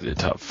 you look at the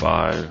top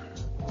 5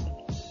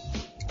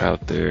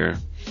 out there,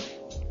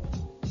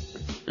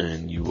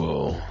 and you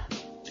will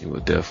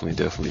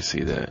definitely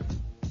see that.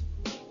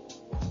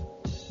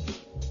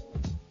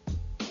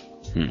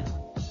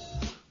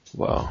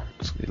 Wow,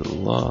 there's gonna be a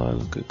lot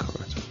of good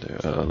cards out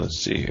there. Let's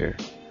see here.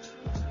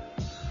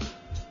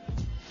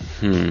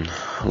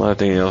 A lot of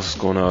things else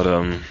is going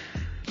on.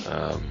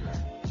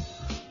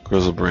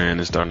 Grizzlebrand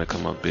is starting to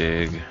come up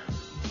big.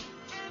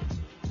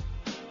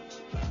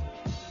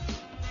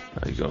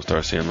 You're gonna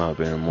start seeing a lot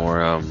bit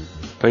more.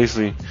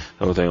 Basically,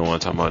 the whole thing I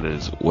want to talk about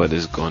is what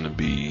is going to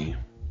be.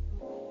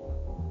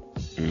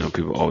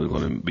 People are always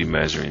going to be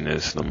measuring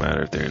this, no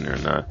matter if they're in there or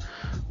not.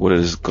 What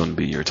is going to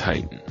be your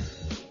Titan?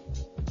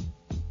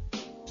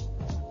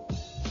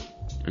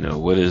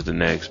 What is the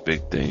next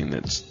big thing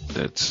that's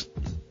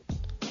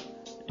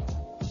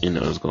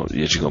is going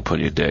that you're gonna put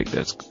in your deck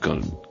that's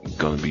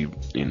gonna be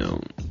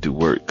do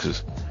work?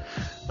 Because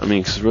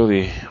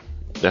really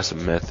that's a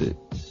method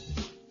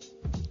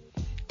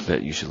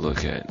that you should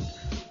look at.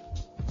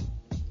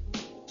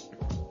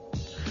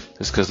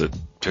 Just because the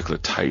particular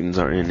Titans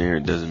are in there,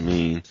 it doesn't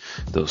mean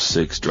those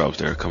 6 drops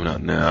that are coming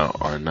out now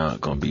are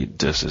not gonna be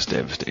just as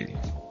devastating.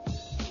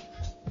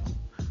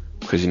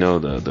 Because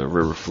the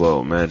river flow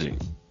of Magic,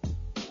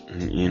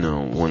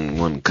 when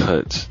one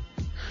cuts,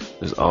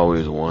 there's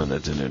always one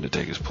that's in there to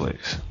take his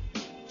place.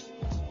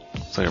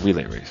 It's like a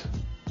relay race.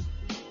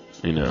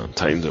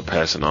 Titans are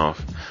passing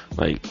off,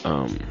 like,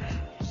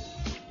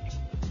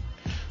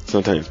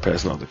 sometimes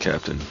passing off the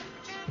captain.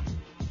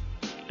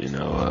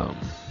 I'm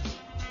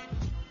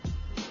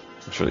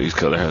sure each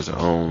color has their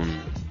own,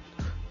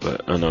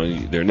 but I know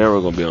they're never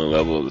going to be on the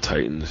level of the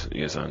Titans.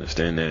 Yes, I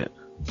understand that.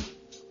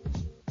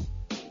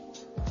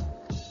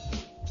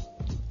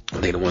 I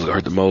think the ones that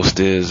hurt the most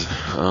is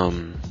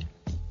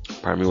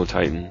Primeval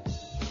Titan.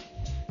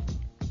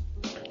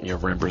 You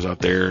have Rampers out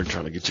there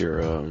trying to get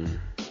your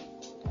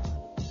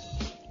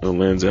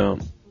lands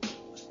out.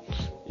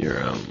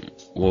 Your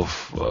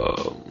Wolf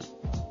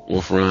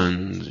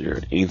Runs,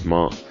 your Nth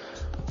Maw.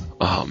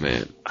 Oh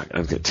man,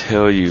 I can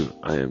tell you,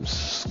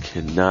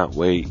 cannot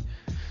wait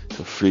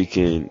to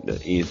freaking the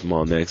Nth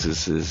Maw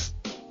Nexuses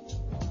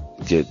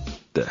get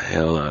the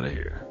hell out of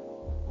here.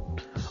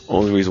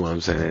 Only reason why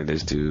I'm saying that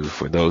is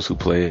for those who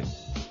play it,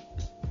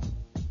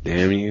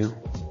 damn you.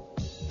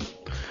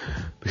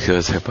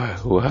 Because everybody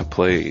who I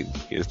played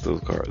against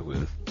those cards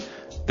with,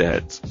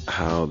 that's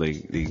how they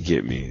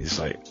get me. It's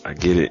like, I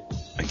get it.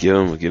 I get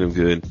them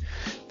good.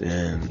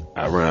 Then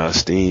I run out of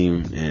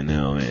steam, and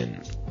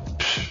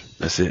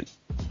that's it.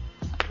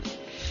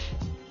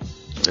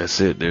 That's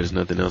it. There's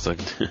nothing else I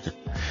can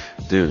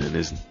do. And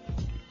just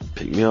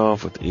pick me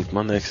off with the Nth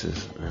Maw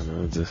Nexus.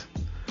 It just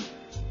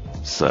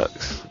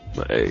sucks.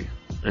 But hey,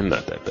 it's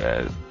not that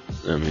bad.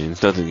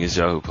 It's nothing against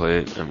y'all who play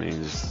it.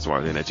 It's a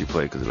smart thing that you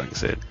play, because like I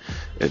said,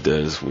 it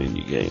does win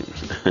you games.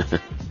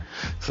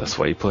 So that's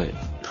why you play it.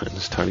 I'm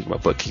just trying to get my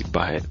butt kicked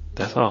by it.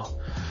 That's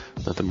all.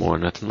 Nothing more,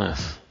 nothing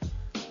less.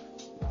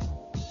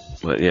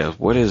 But yeah,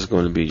 what is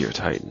going to be your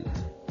Titan?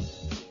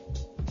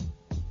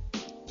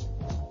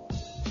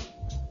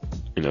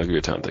 Give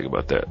you time to think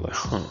about that. Like,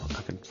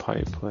 I can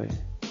probably play.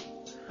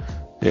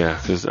 Yeah,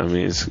 because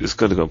it's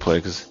good to play,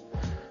 because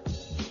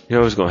you're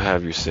always gonna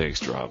have your 6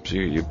 drops,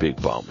 your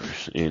big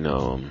bombers.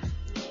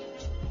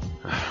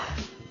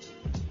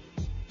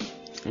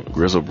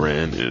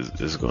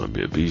 Grizzlebrand is going to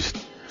be a beast.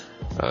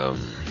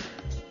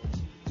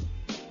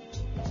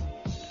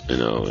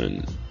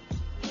 And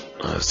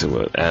let's see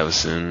what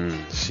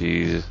Avison,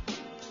 she's,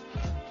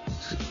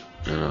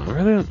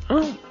 I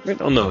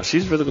don't know.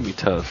 She's really going to be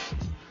tough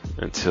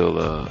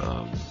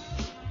until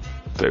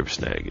third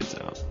snag gets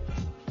out.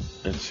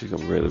 And she's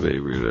going to be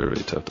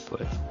really tough to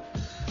play.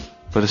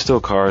 But there's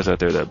still cards out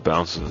there that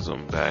bounces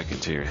them back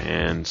into your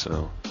hand,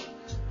 so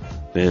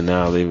then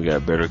now they even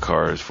got better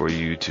cards for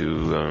you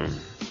to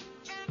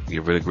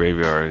get rid of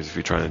graveyards if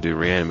you're trying to do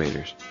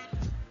reanimators.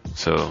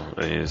 So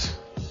there's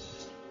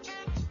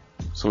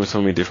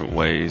so many different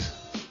ways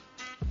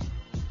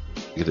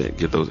to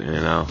get those in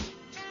and out.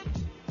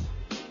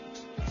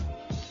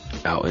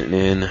 Out and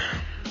in.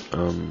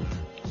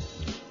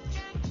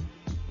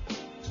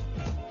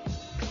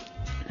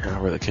 I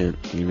really can't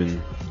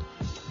even.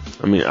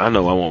 I mean, I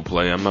know I won't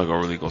play. I'm not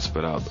really gonna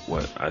spit out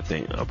what I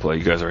think I'll play.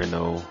 You guys already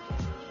know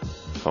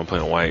if I'm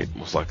playing white,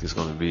 most likely it's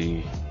gonna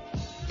be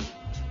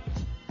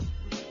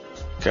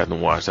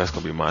Captain Watch. That's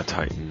gonna be my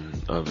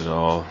Titan of it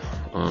all.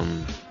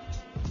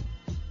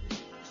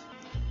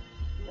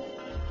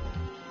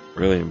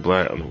 Really in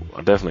black,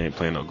 I definitely ain't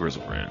playing no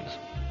Grizzlebrands.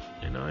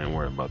 I ain't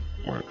worried about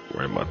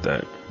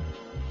that.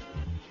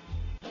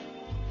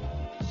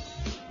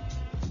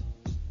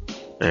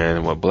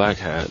 And what Black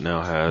Hat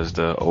now has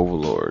the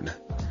Overlord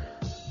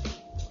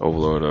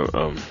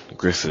of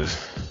Grisses.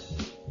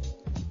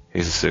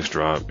 He's a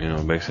 6-drop,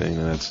 basically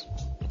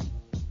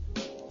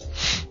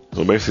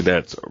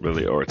that's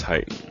really our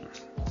Titan.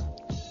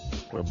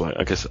 Well, but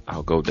I guess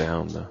I'll go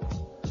down,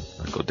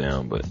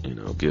 but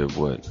give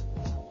what?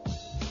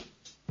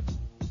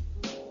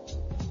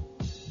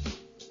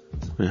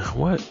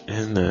 What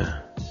in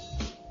the?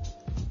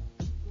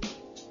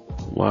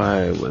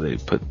 Why would they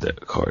put that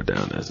card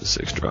down as a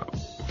 6-drop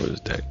for this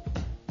deck?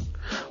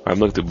 I've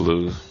looked at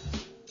blues.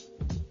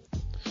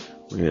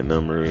 We get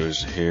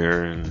numbers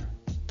here, and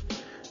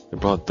they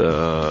brought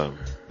that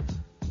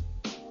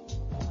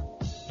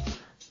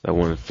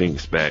one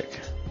Finks back.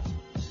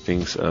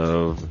 Finks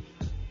of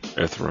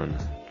Earthron,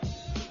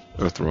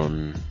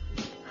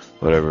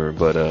 whatever.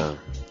 But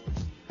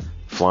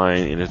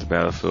flying enters the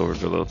battlefield,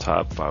 reveal the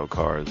top 5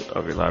 cards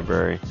of your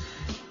library.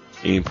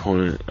 An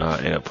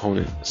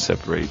opponent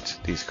separates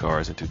these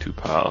cards into 2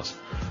 piles.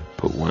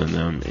 Put one of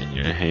them in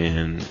your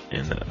hand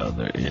and the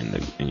other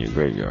in your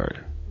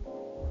graveyard.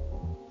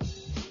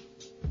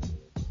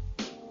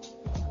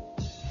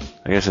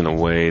 I guess in a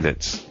way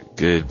that's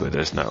good, but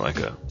that's not like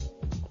a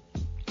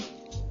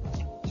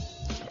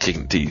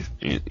kicking teeth.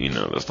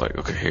 That's like,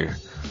 okay, here,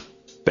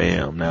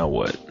 bam, now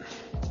what?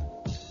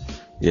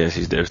 Yes,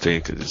 he's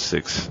devastating because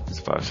it's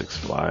 5/6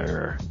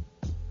 flyer,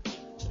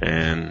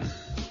 and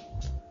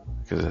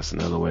because that's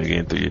another way of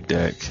getting through your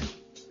deck.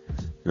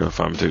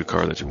 Farm through the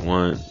card that you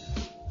want.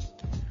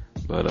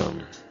 But it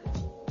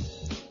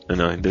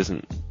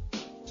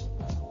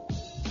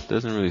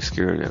doesn't really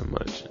scare him that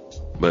much.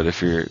 But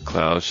if you're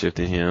cloud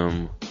shifting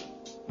him,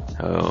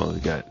 you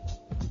got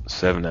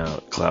 7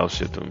 out, cloud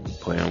shift him,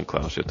 play him,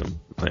 cloud shift him,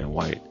 playing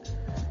white.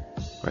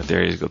 Right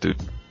there, you just go through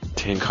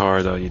 10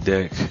 cards out of your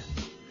deck,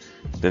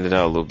 bend it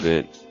out a little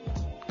bit,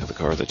 got the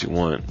cards that you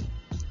want.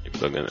 If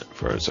you're looking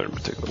for a certain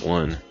particular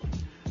one,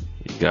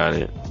 you got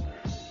it.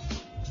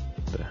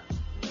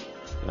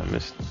 I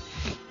missed.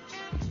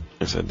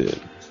 Yes, I did.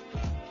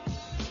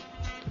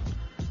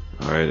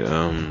 Alright,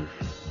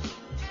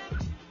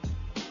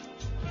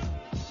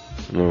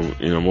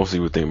 mostly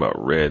we think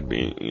about red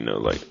being,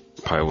 like,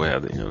 probably would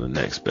have the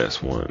next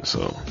best one,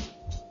 so.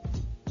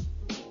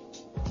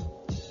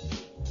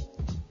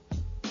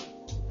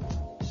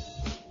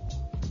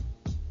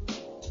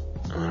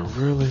 I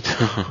really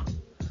don't.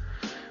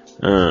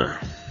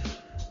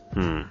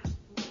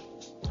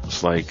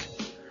 It's like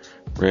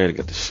red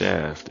got the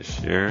shaft this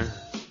year.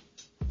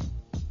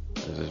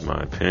 This is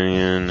my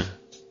opinion.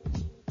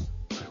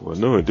 Well,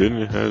 no, it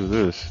didn't. It has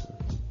this.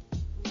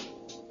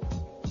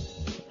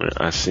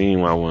 I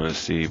seen what I want to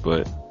see,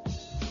 but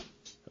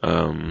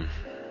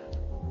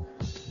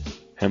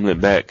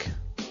Hamlet back.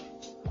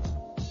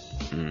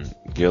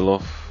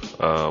 Giloff.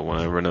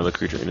 Whenever another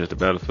creature enters the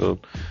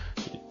battlefield,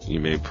 you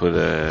may put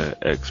a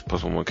X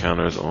 +1/+1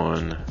 counters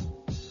on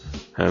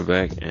Hamlet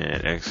back,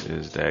 and X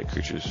is that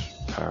creature's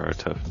power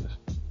toughness.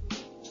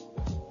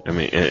 I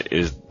mean, it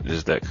is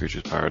that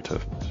creature's power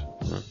toughness.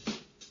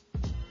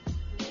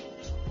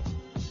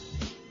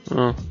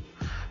 Well,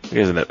 I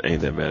guess that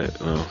ain't that bad.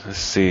 Well, let's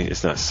see.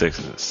 It's not 6,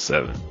 it's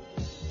 7.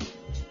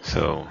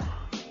 So,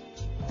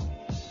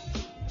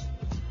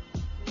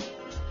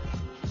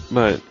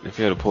 but if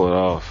you had to pull it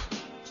off,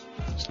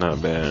 it's not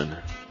bad.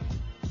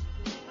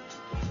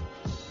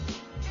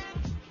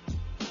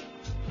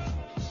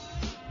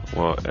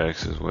 Well,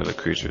 X is where the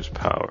creature's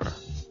power.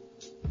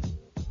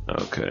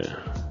 Okay.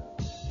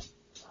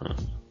 Huh.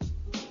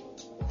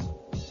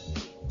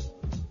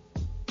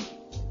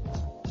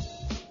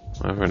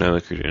 Whenever another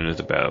creature enters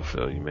the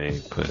battlefield, you may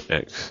put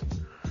X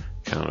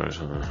counters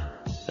on.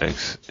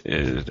 X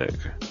is that.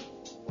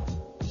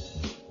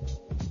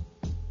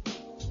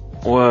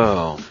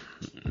 Well,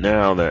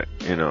 now that,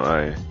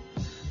 I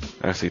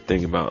actually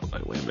think about,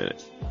 like, wait a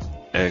minute,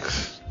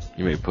 X,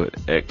 you may put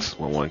X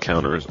when one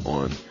counters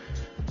on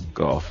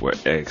golf, where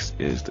X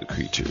is the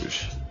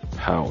creature's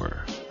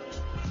power.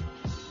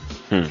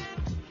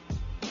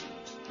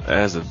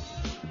 That's a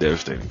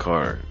devastating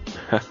card.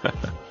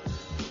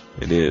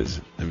 It is.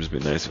 It would just be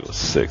nice if it was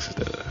 6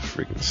 instead of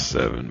freaking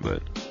 7,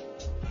 but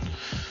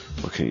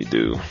what can you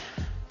do?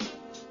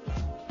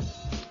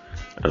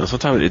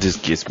 Sometimes it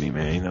just gets me,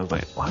 man. I was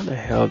like, why the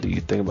hell do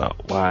you think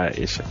about why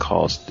it should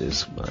cost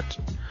this much?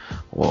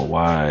 Well,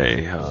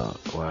 why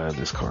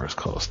this card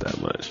cost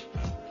that much?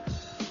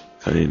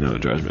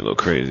 It drives me a little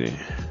crazy.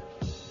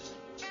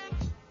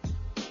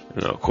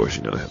 Of course,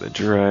 they have the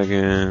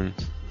dragon.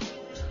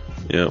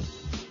 Yep.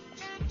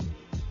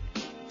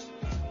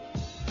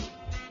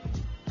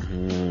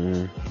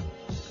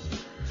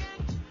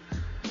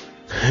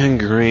 And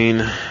green.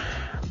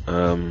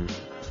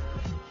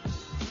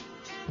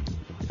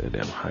 That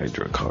damn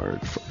Hydra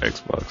card for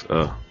Xbox.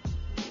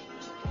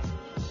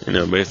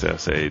 Basically I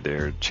say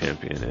their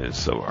champion is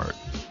so hard.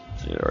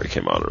 It already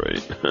came out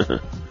already.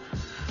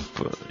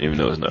 But even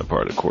though it's not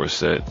part of the core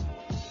set.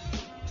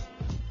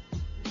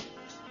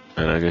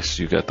 And I guess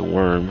you got the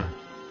worm.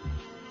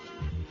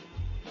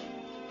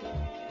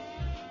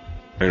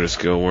 Regular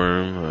skill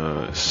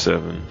worm,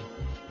 7.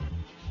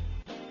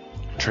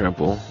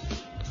 Trample.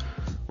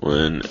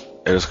 When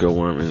regular skill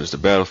worm enters the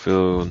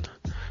battlefield,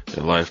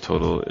 your life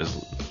total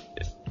is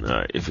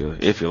if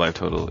your life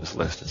total is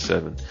less than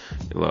 7,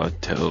 your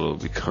life total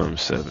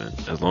becomes 7.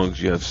 As long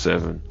as you have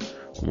 7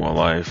 or more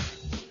life,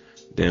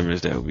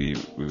 damage that we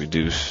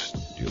reduce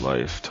your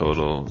life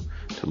total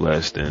to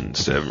less than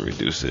 7,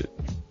 reduce it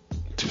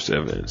to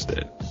 7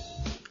 instead.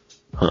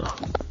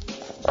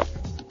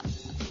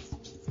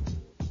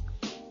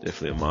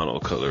 Definitely a mono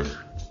color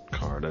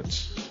card.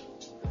 That's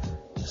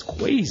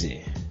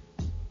crazy.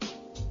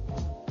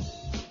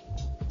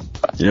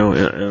 And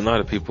a lot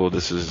of people,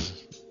 this is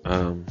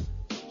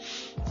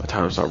my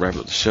time to start wrapping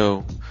up the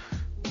show.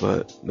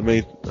 But the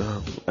main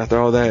after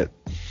all that,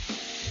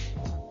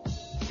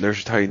 there's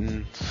your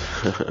Titan.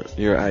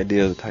 Your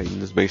idea of the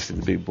Titan is basically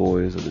the big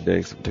boys of the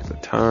decks at a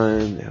particular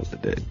time. They help the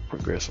deck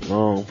progress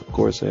along for the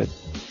core set.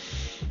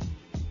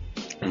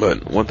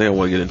 But one thing I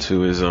want to get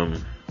into is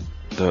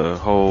the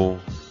whole.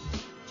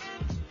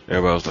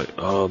 Everybody was like,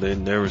 oh, they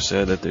never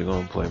said that they're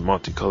going to play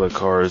multicolored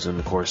cards in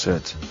the core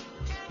sets.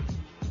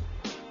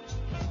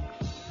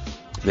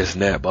 This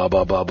and that, blah,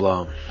 blah, blah,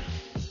 blah.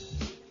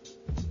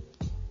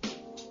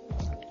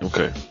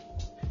 Okay.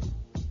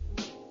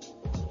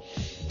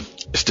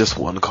 It's just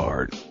one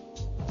card.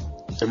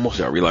 And most of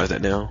y'all realize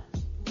that now.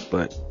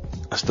 But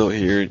I still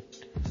hear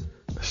it.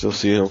 I still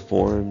see it on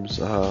forums.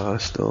 I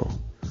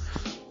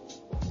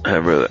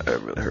haven't really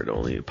heard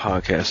only a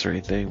podcast or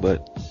anything,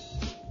 but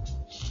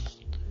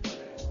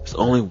it's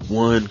only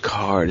one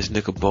card. It's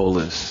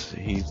Nicobolas.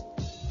 He's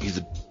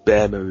a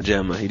bad man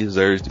pajama. He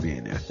deserves to be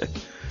in there.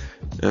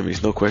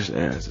 It's no question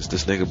asked. It's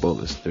just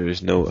Nicobolas.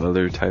 There's no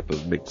other type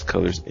of mixed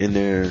colors in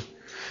there.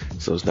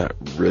 So it's not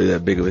really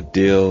that big of a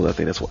deal. I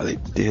think that's why they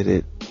did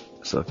it.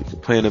 So if you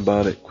complain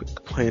about it, quit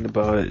complaining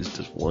about it. It's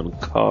just one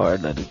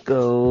card, not to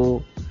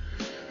go.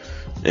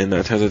 And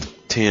 9 times out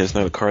of 10, it's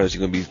not a card that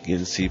you're going to be getting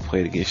to see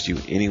played against you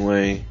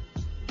anyway.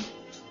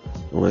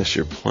 Unless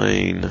you're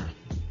playing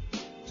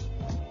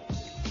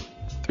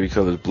 3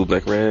 colors, blue,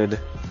 black, red.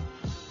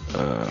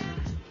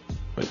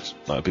 Which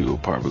a lot of people are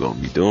probably going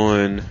to be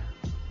doing.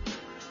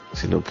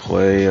 See no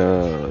play.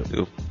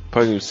 You'll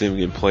probably going to see him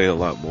getting played a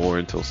lot more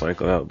until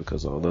cycle out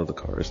because of all the other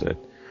cards that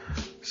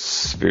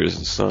Spirits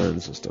and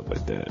Suns and stuff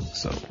like that.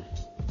 So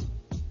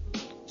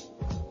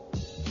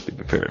be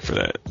prepared for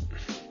that.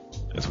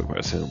 That's what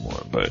I see him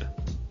more. But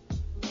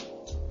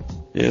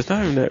yeah, it's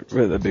not even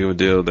really that big of a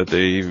deal that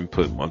they even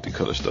put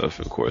multicolor stuff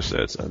in core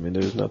sets.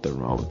 There's nothing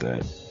wrong with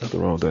that. Nothing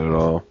wrong with that at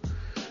all.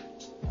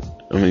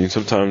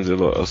 Sometimes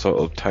they're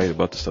so uptight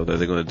about the stuff that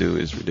they're going to do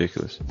is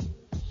ridiculous.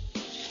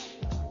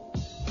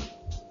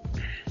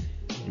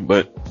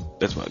 But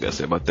that's what I gotta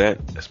say about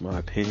that. That's my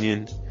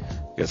opinion.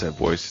 You guys have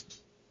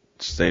voiced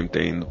same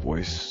thing,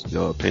 voice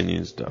your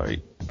opinions.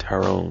 Alright,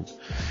 Tyrone,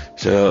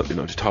 shut up, you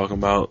know what you're talking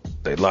about.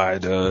 They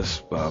lied to us,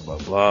 blah blah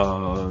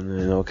blah. And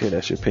then, okay,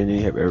 that's your opinion,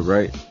 you have every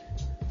right.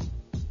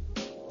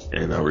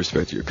 And I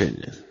respect your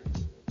opinion.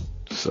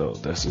 So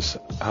that's just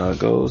how it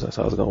goes, that's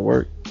how it's gonna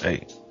work.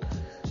 Hey,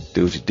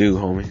 do what you do,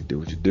 homie. Do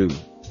what you do.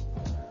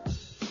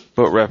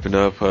 But wrapping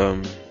up,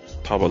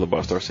 talk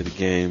about Star City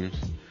games.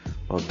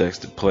 All decks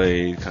to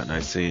play. Kind of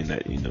nice seeing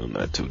that,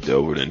 not too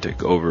Delver didn't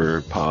take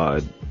over.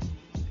 Pod,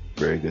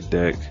 very good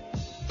deck.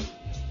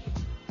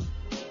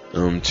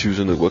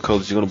 Choosing what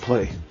colors you're gonna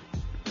play.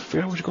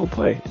 Figure out what you're gonna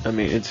play.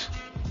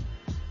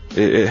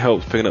 It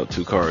helps picking up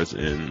 2 cards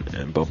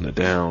and bumping it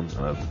down.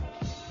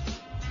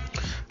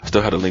 I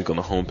still had a link on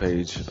the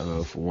homepage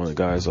for one of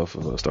the guys off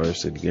of Star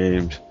City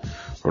Games.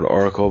 Wrote an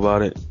article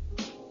about it.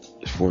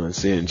 If you want to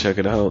see it and check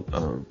it out,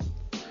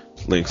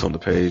 links on the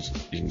page.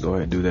 You can go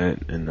ahead and do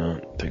that and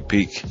take a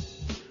peek.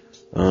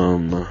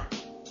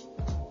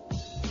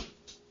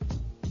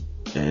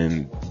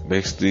 and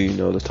basically,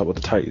 let's talk about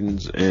the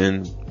Titans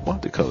and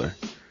multicolor.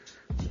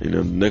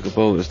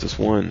 Nicopolis just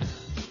won.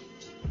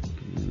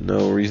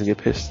 No reason to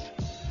get pissed.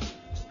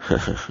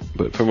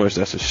 But pretty much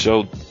that's the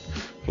show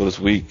for this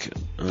week.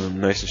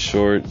 Nice and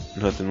short,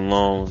 nothing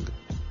long.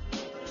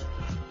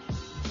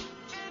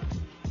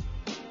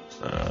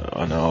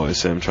 I know I always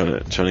say I'm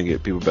trying to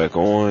get people back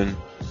on,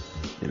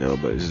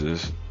 but it's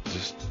just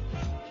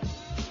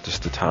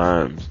the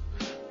times.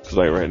 Cause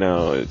like right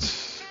now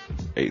it's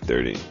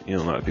 8:30. A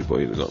lot of people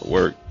either go to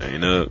work,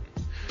 ain't up,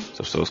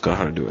 so it's kind of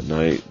hard to do at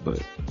night.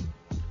 But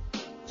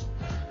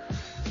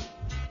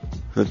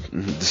the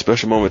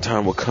special moment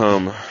time will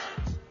come.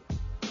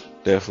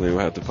 Definitely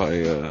we'll have to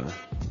probably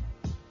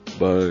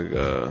bug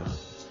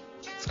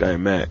Sky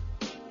and Mac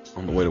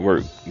on the way to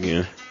work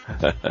again.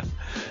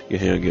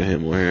 get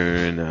him on here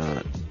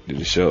and do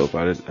the show. If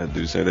I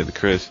do say that to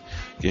Chris,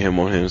 get him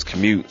on his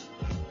commute.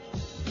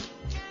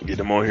 Get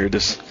him on here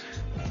just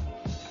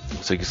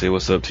so he can say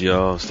what's up to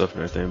y'all and stuff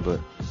and everything.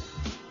 But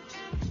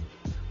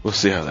we'll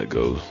see how that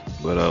goes.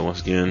 But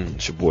once again,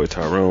 it's your boy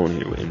Tyrone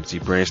here with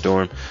MTG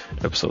Brainstorm,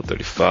 episode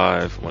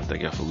 35. I want to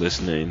thank y'all for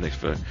listening. Thanks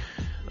for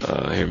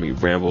hearing me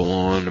ramble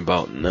on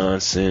about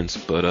nonsense.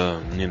 But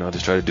I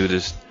just try to do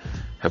this,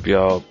 help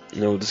y'all,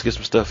 just get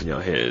some stuff in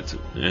y'all heads,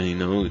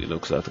 and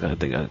because I kind of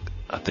think out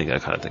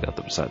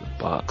the side of the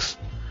box,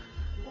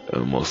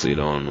 mostly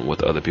on what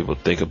the other people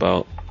think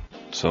about.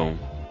 So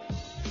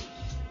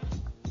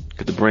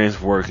get the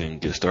brains working,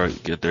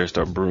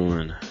 start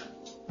brewing.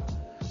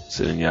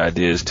 Send your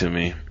ideas to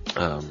me,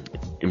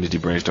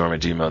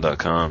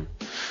 mtgbrainstorm@gmail.com.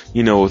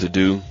 You know what to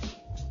do.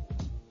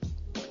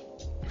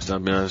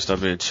 Stop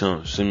being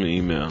chump. Send me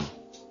an email.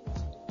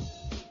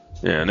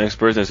 Yeah, next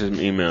person that sends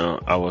me an email,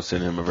 I will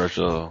send him a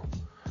virtual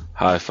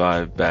high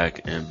five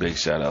back and big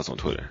shout outs on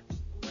Twitter.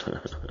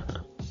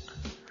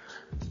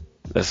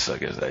 I guess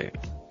I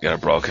gotta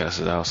broadcast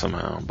it out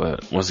somehow.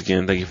 But once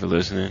again, thank you for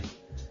listening.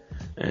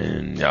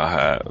 And y'all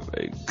have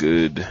a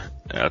good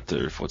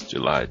after 4th of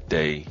July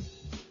day.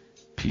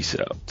 Peace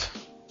out.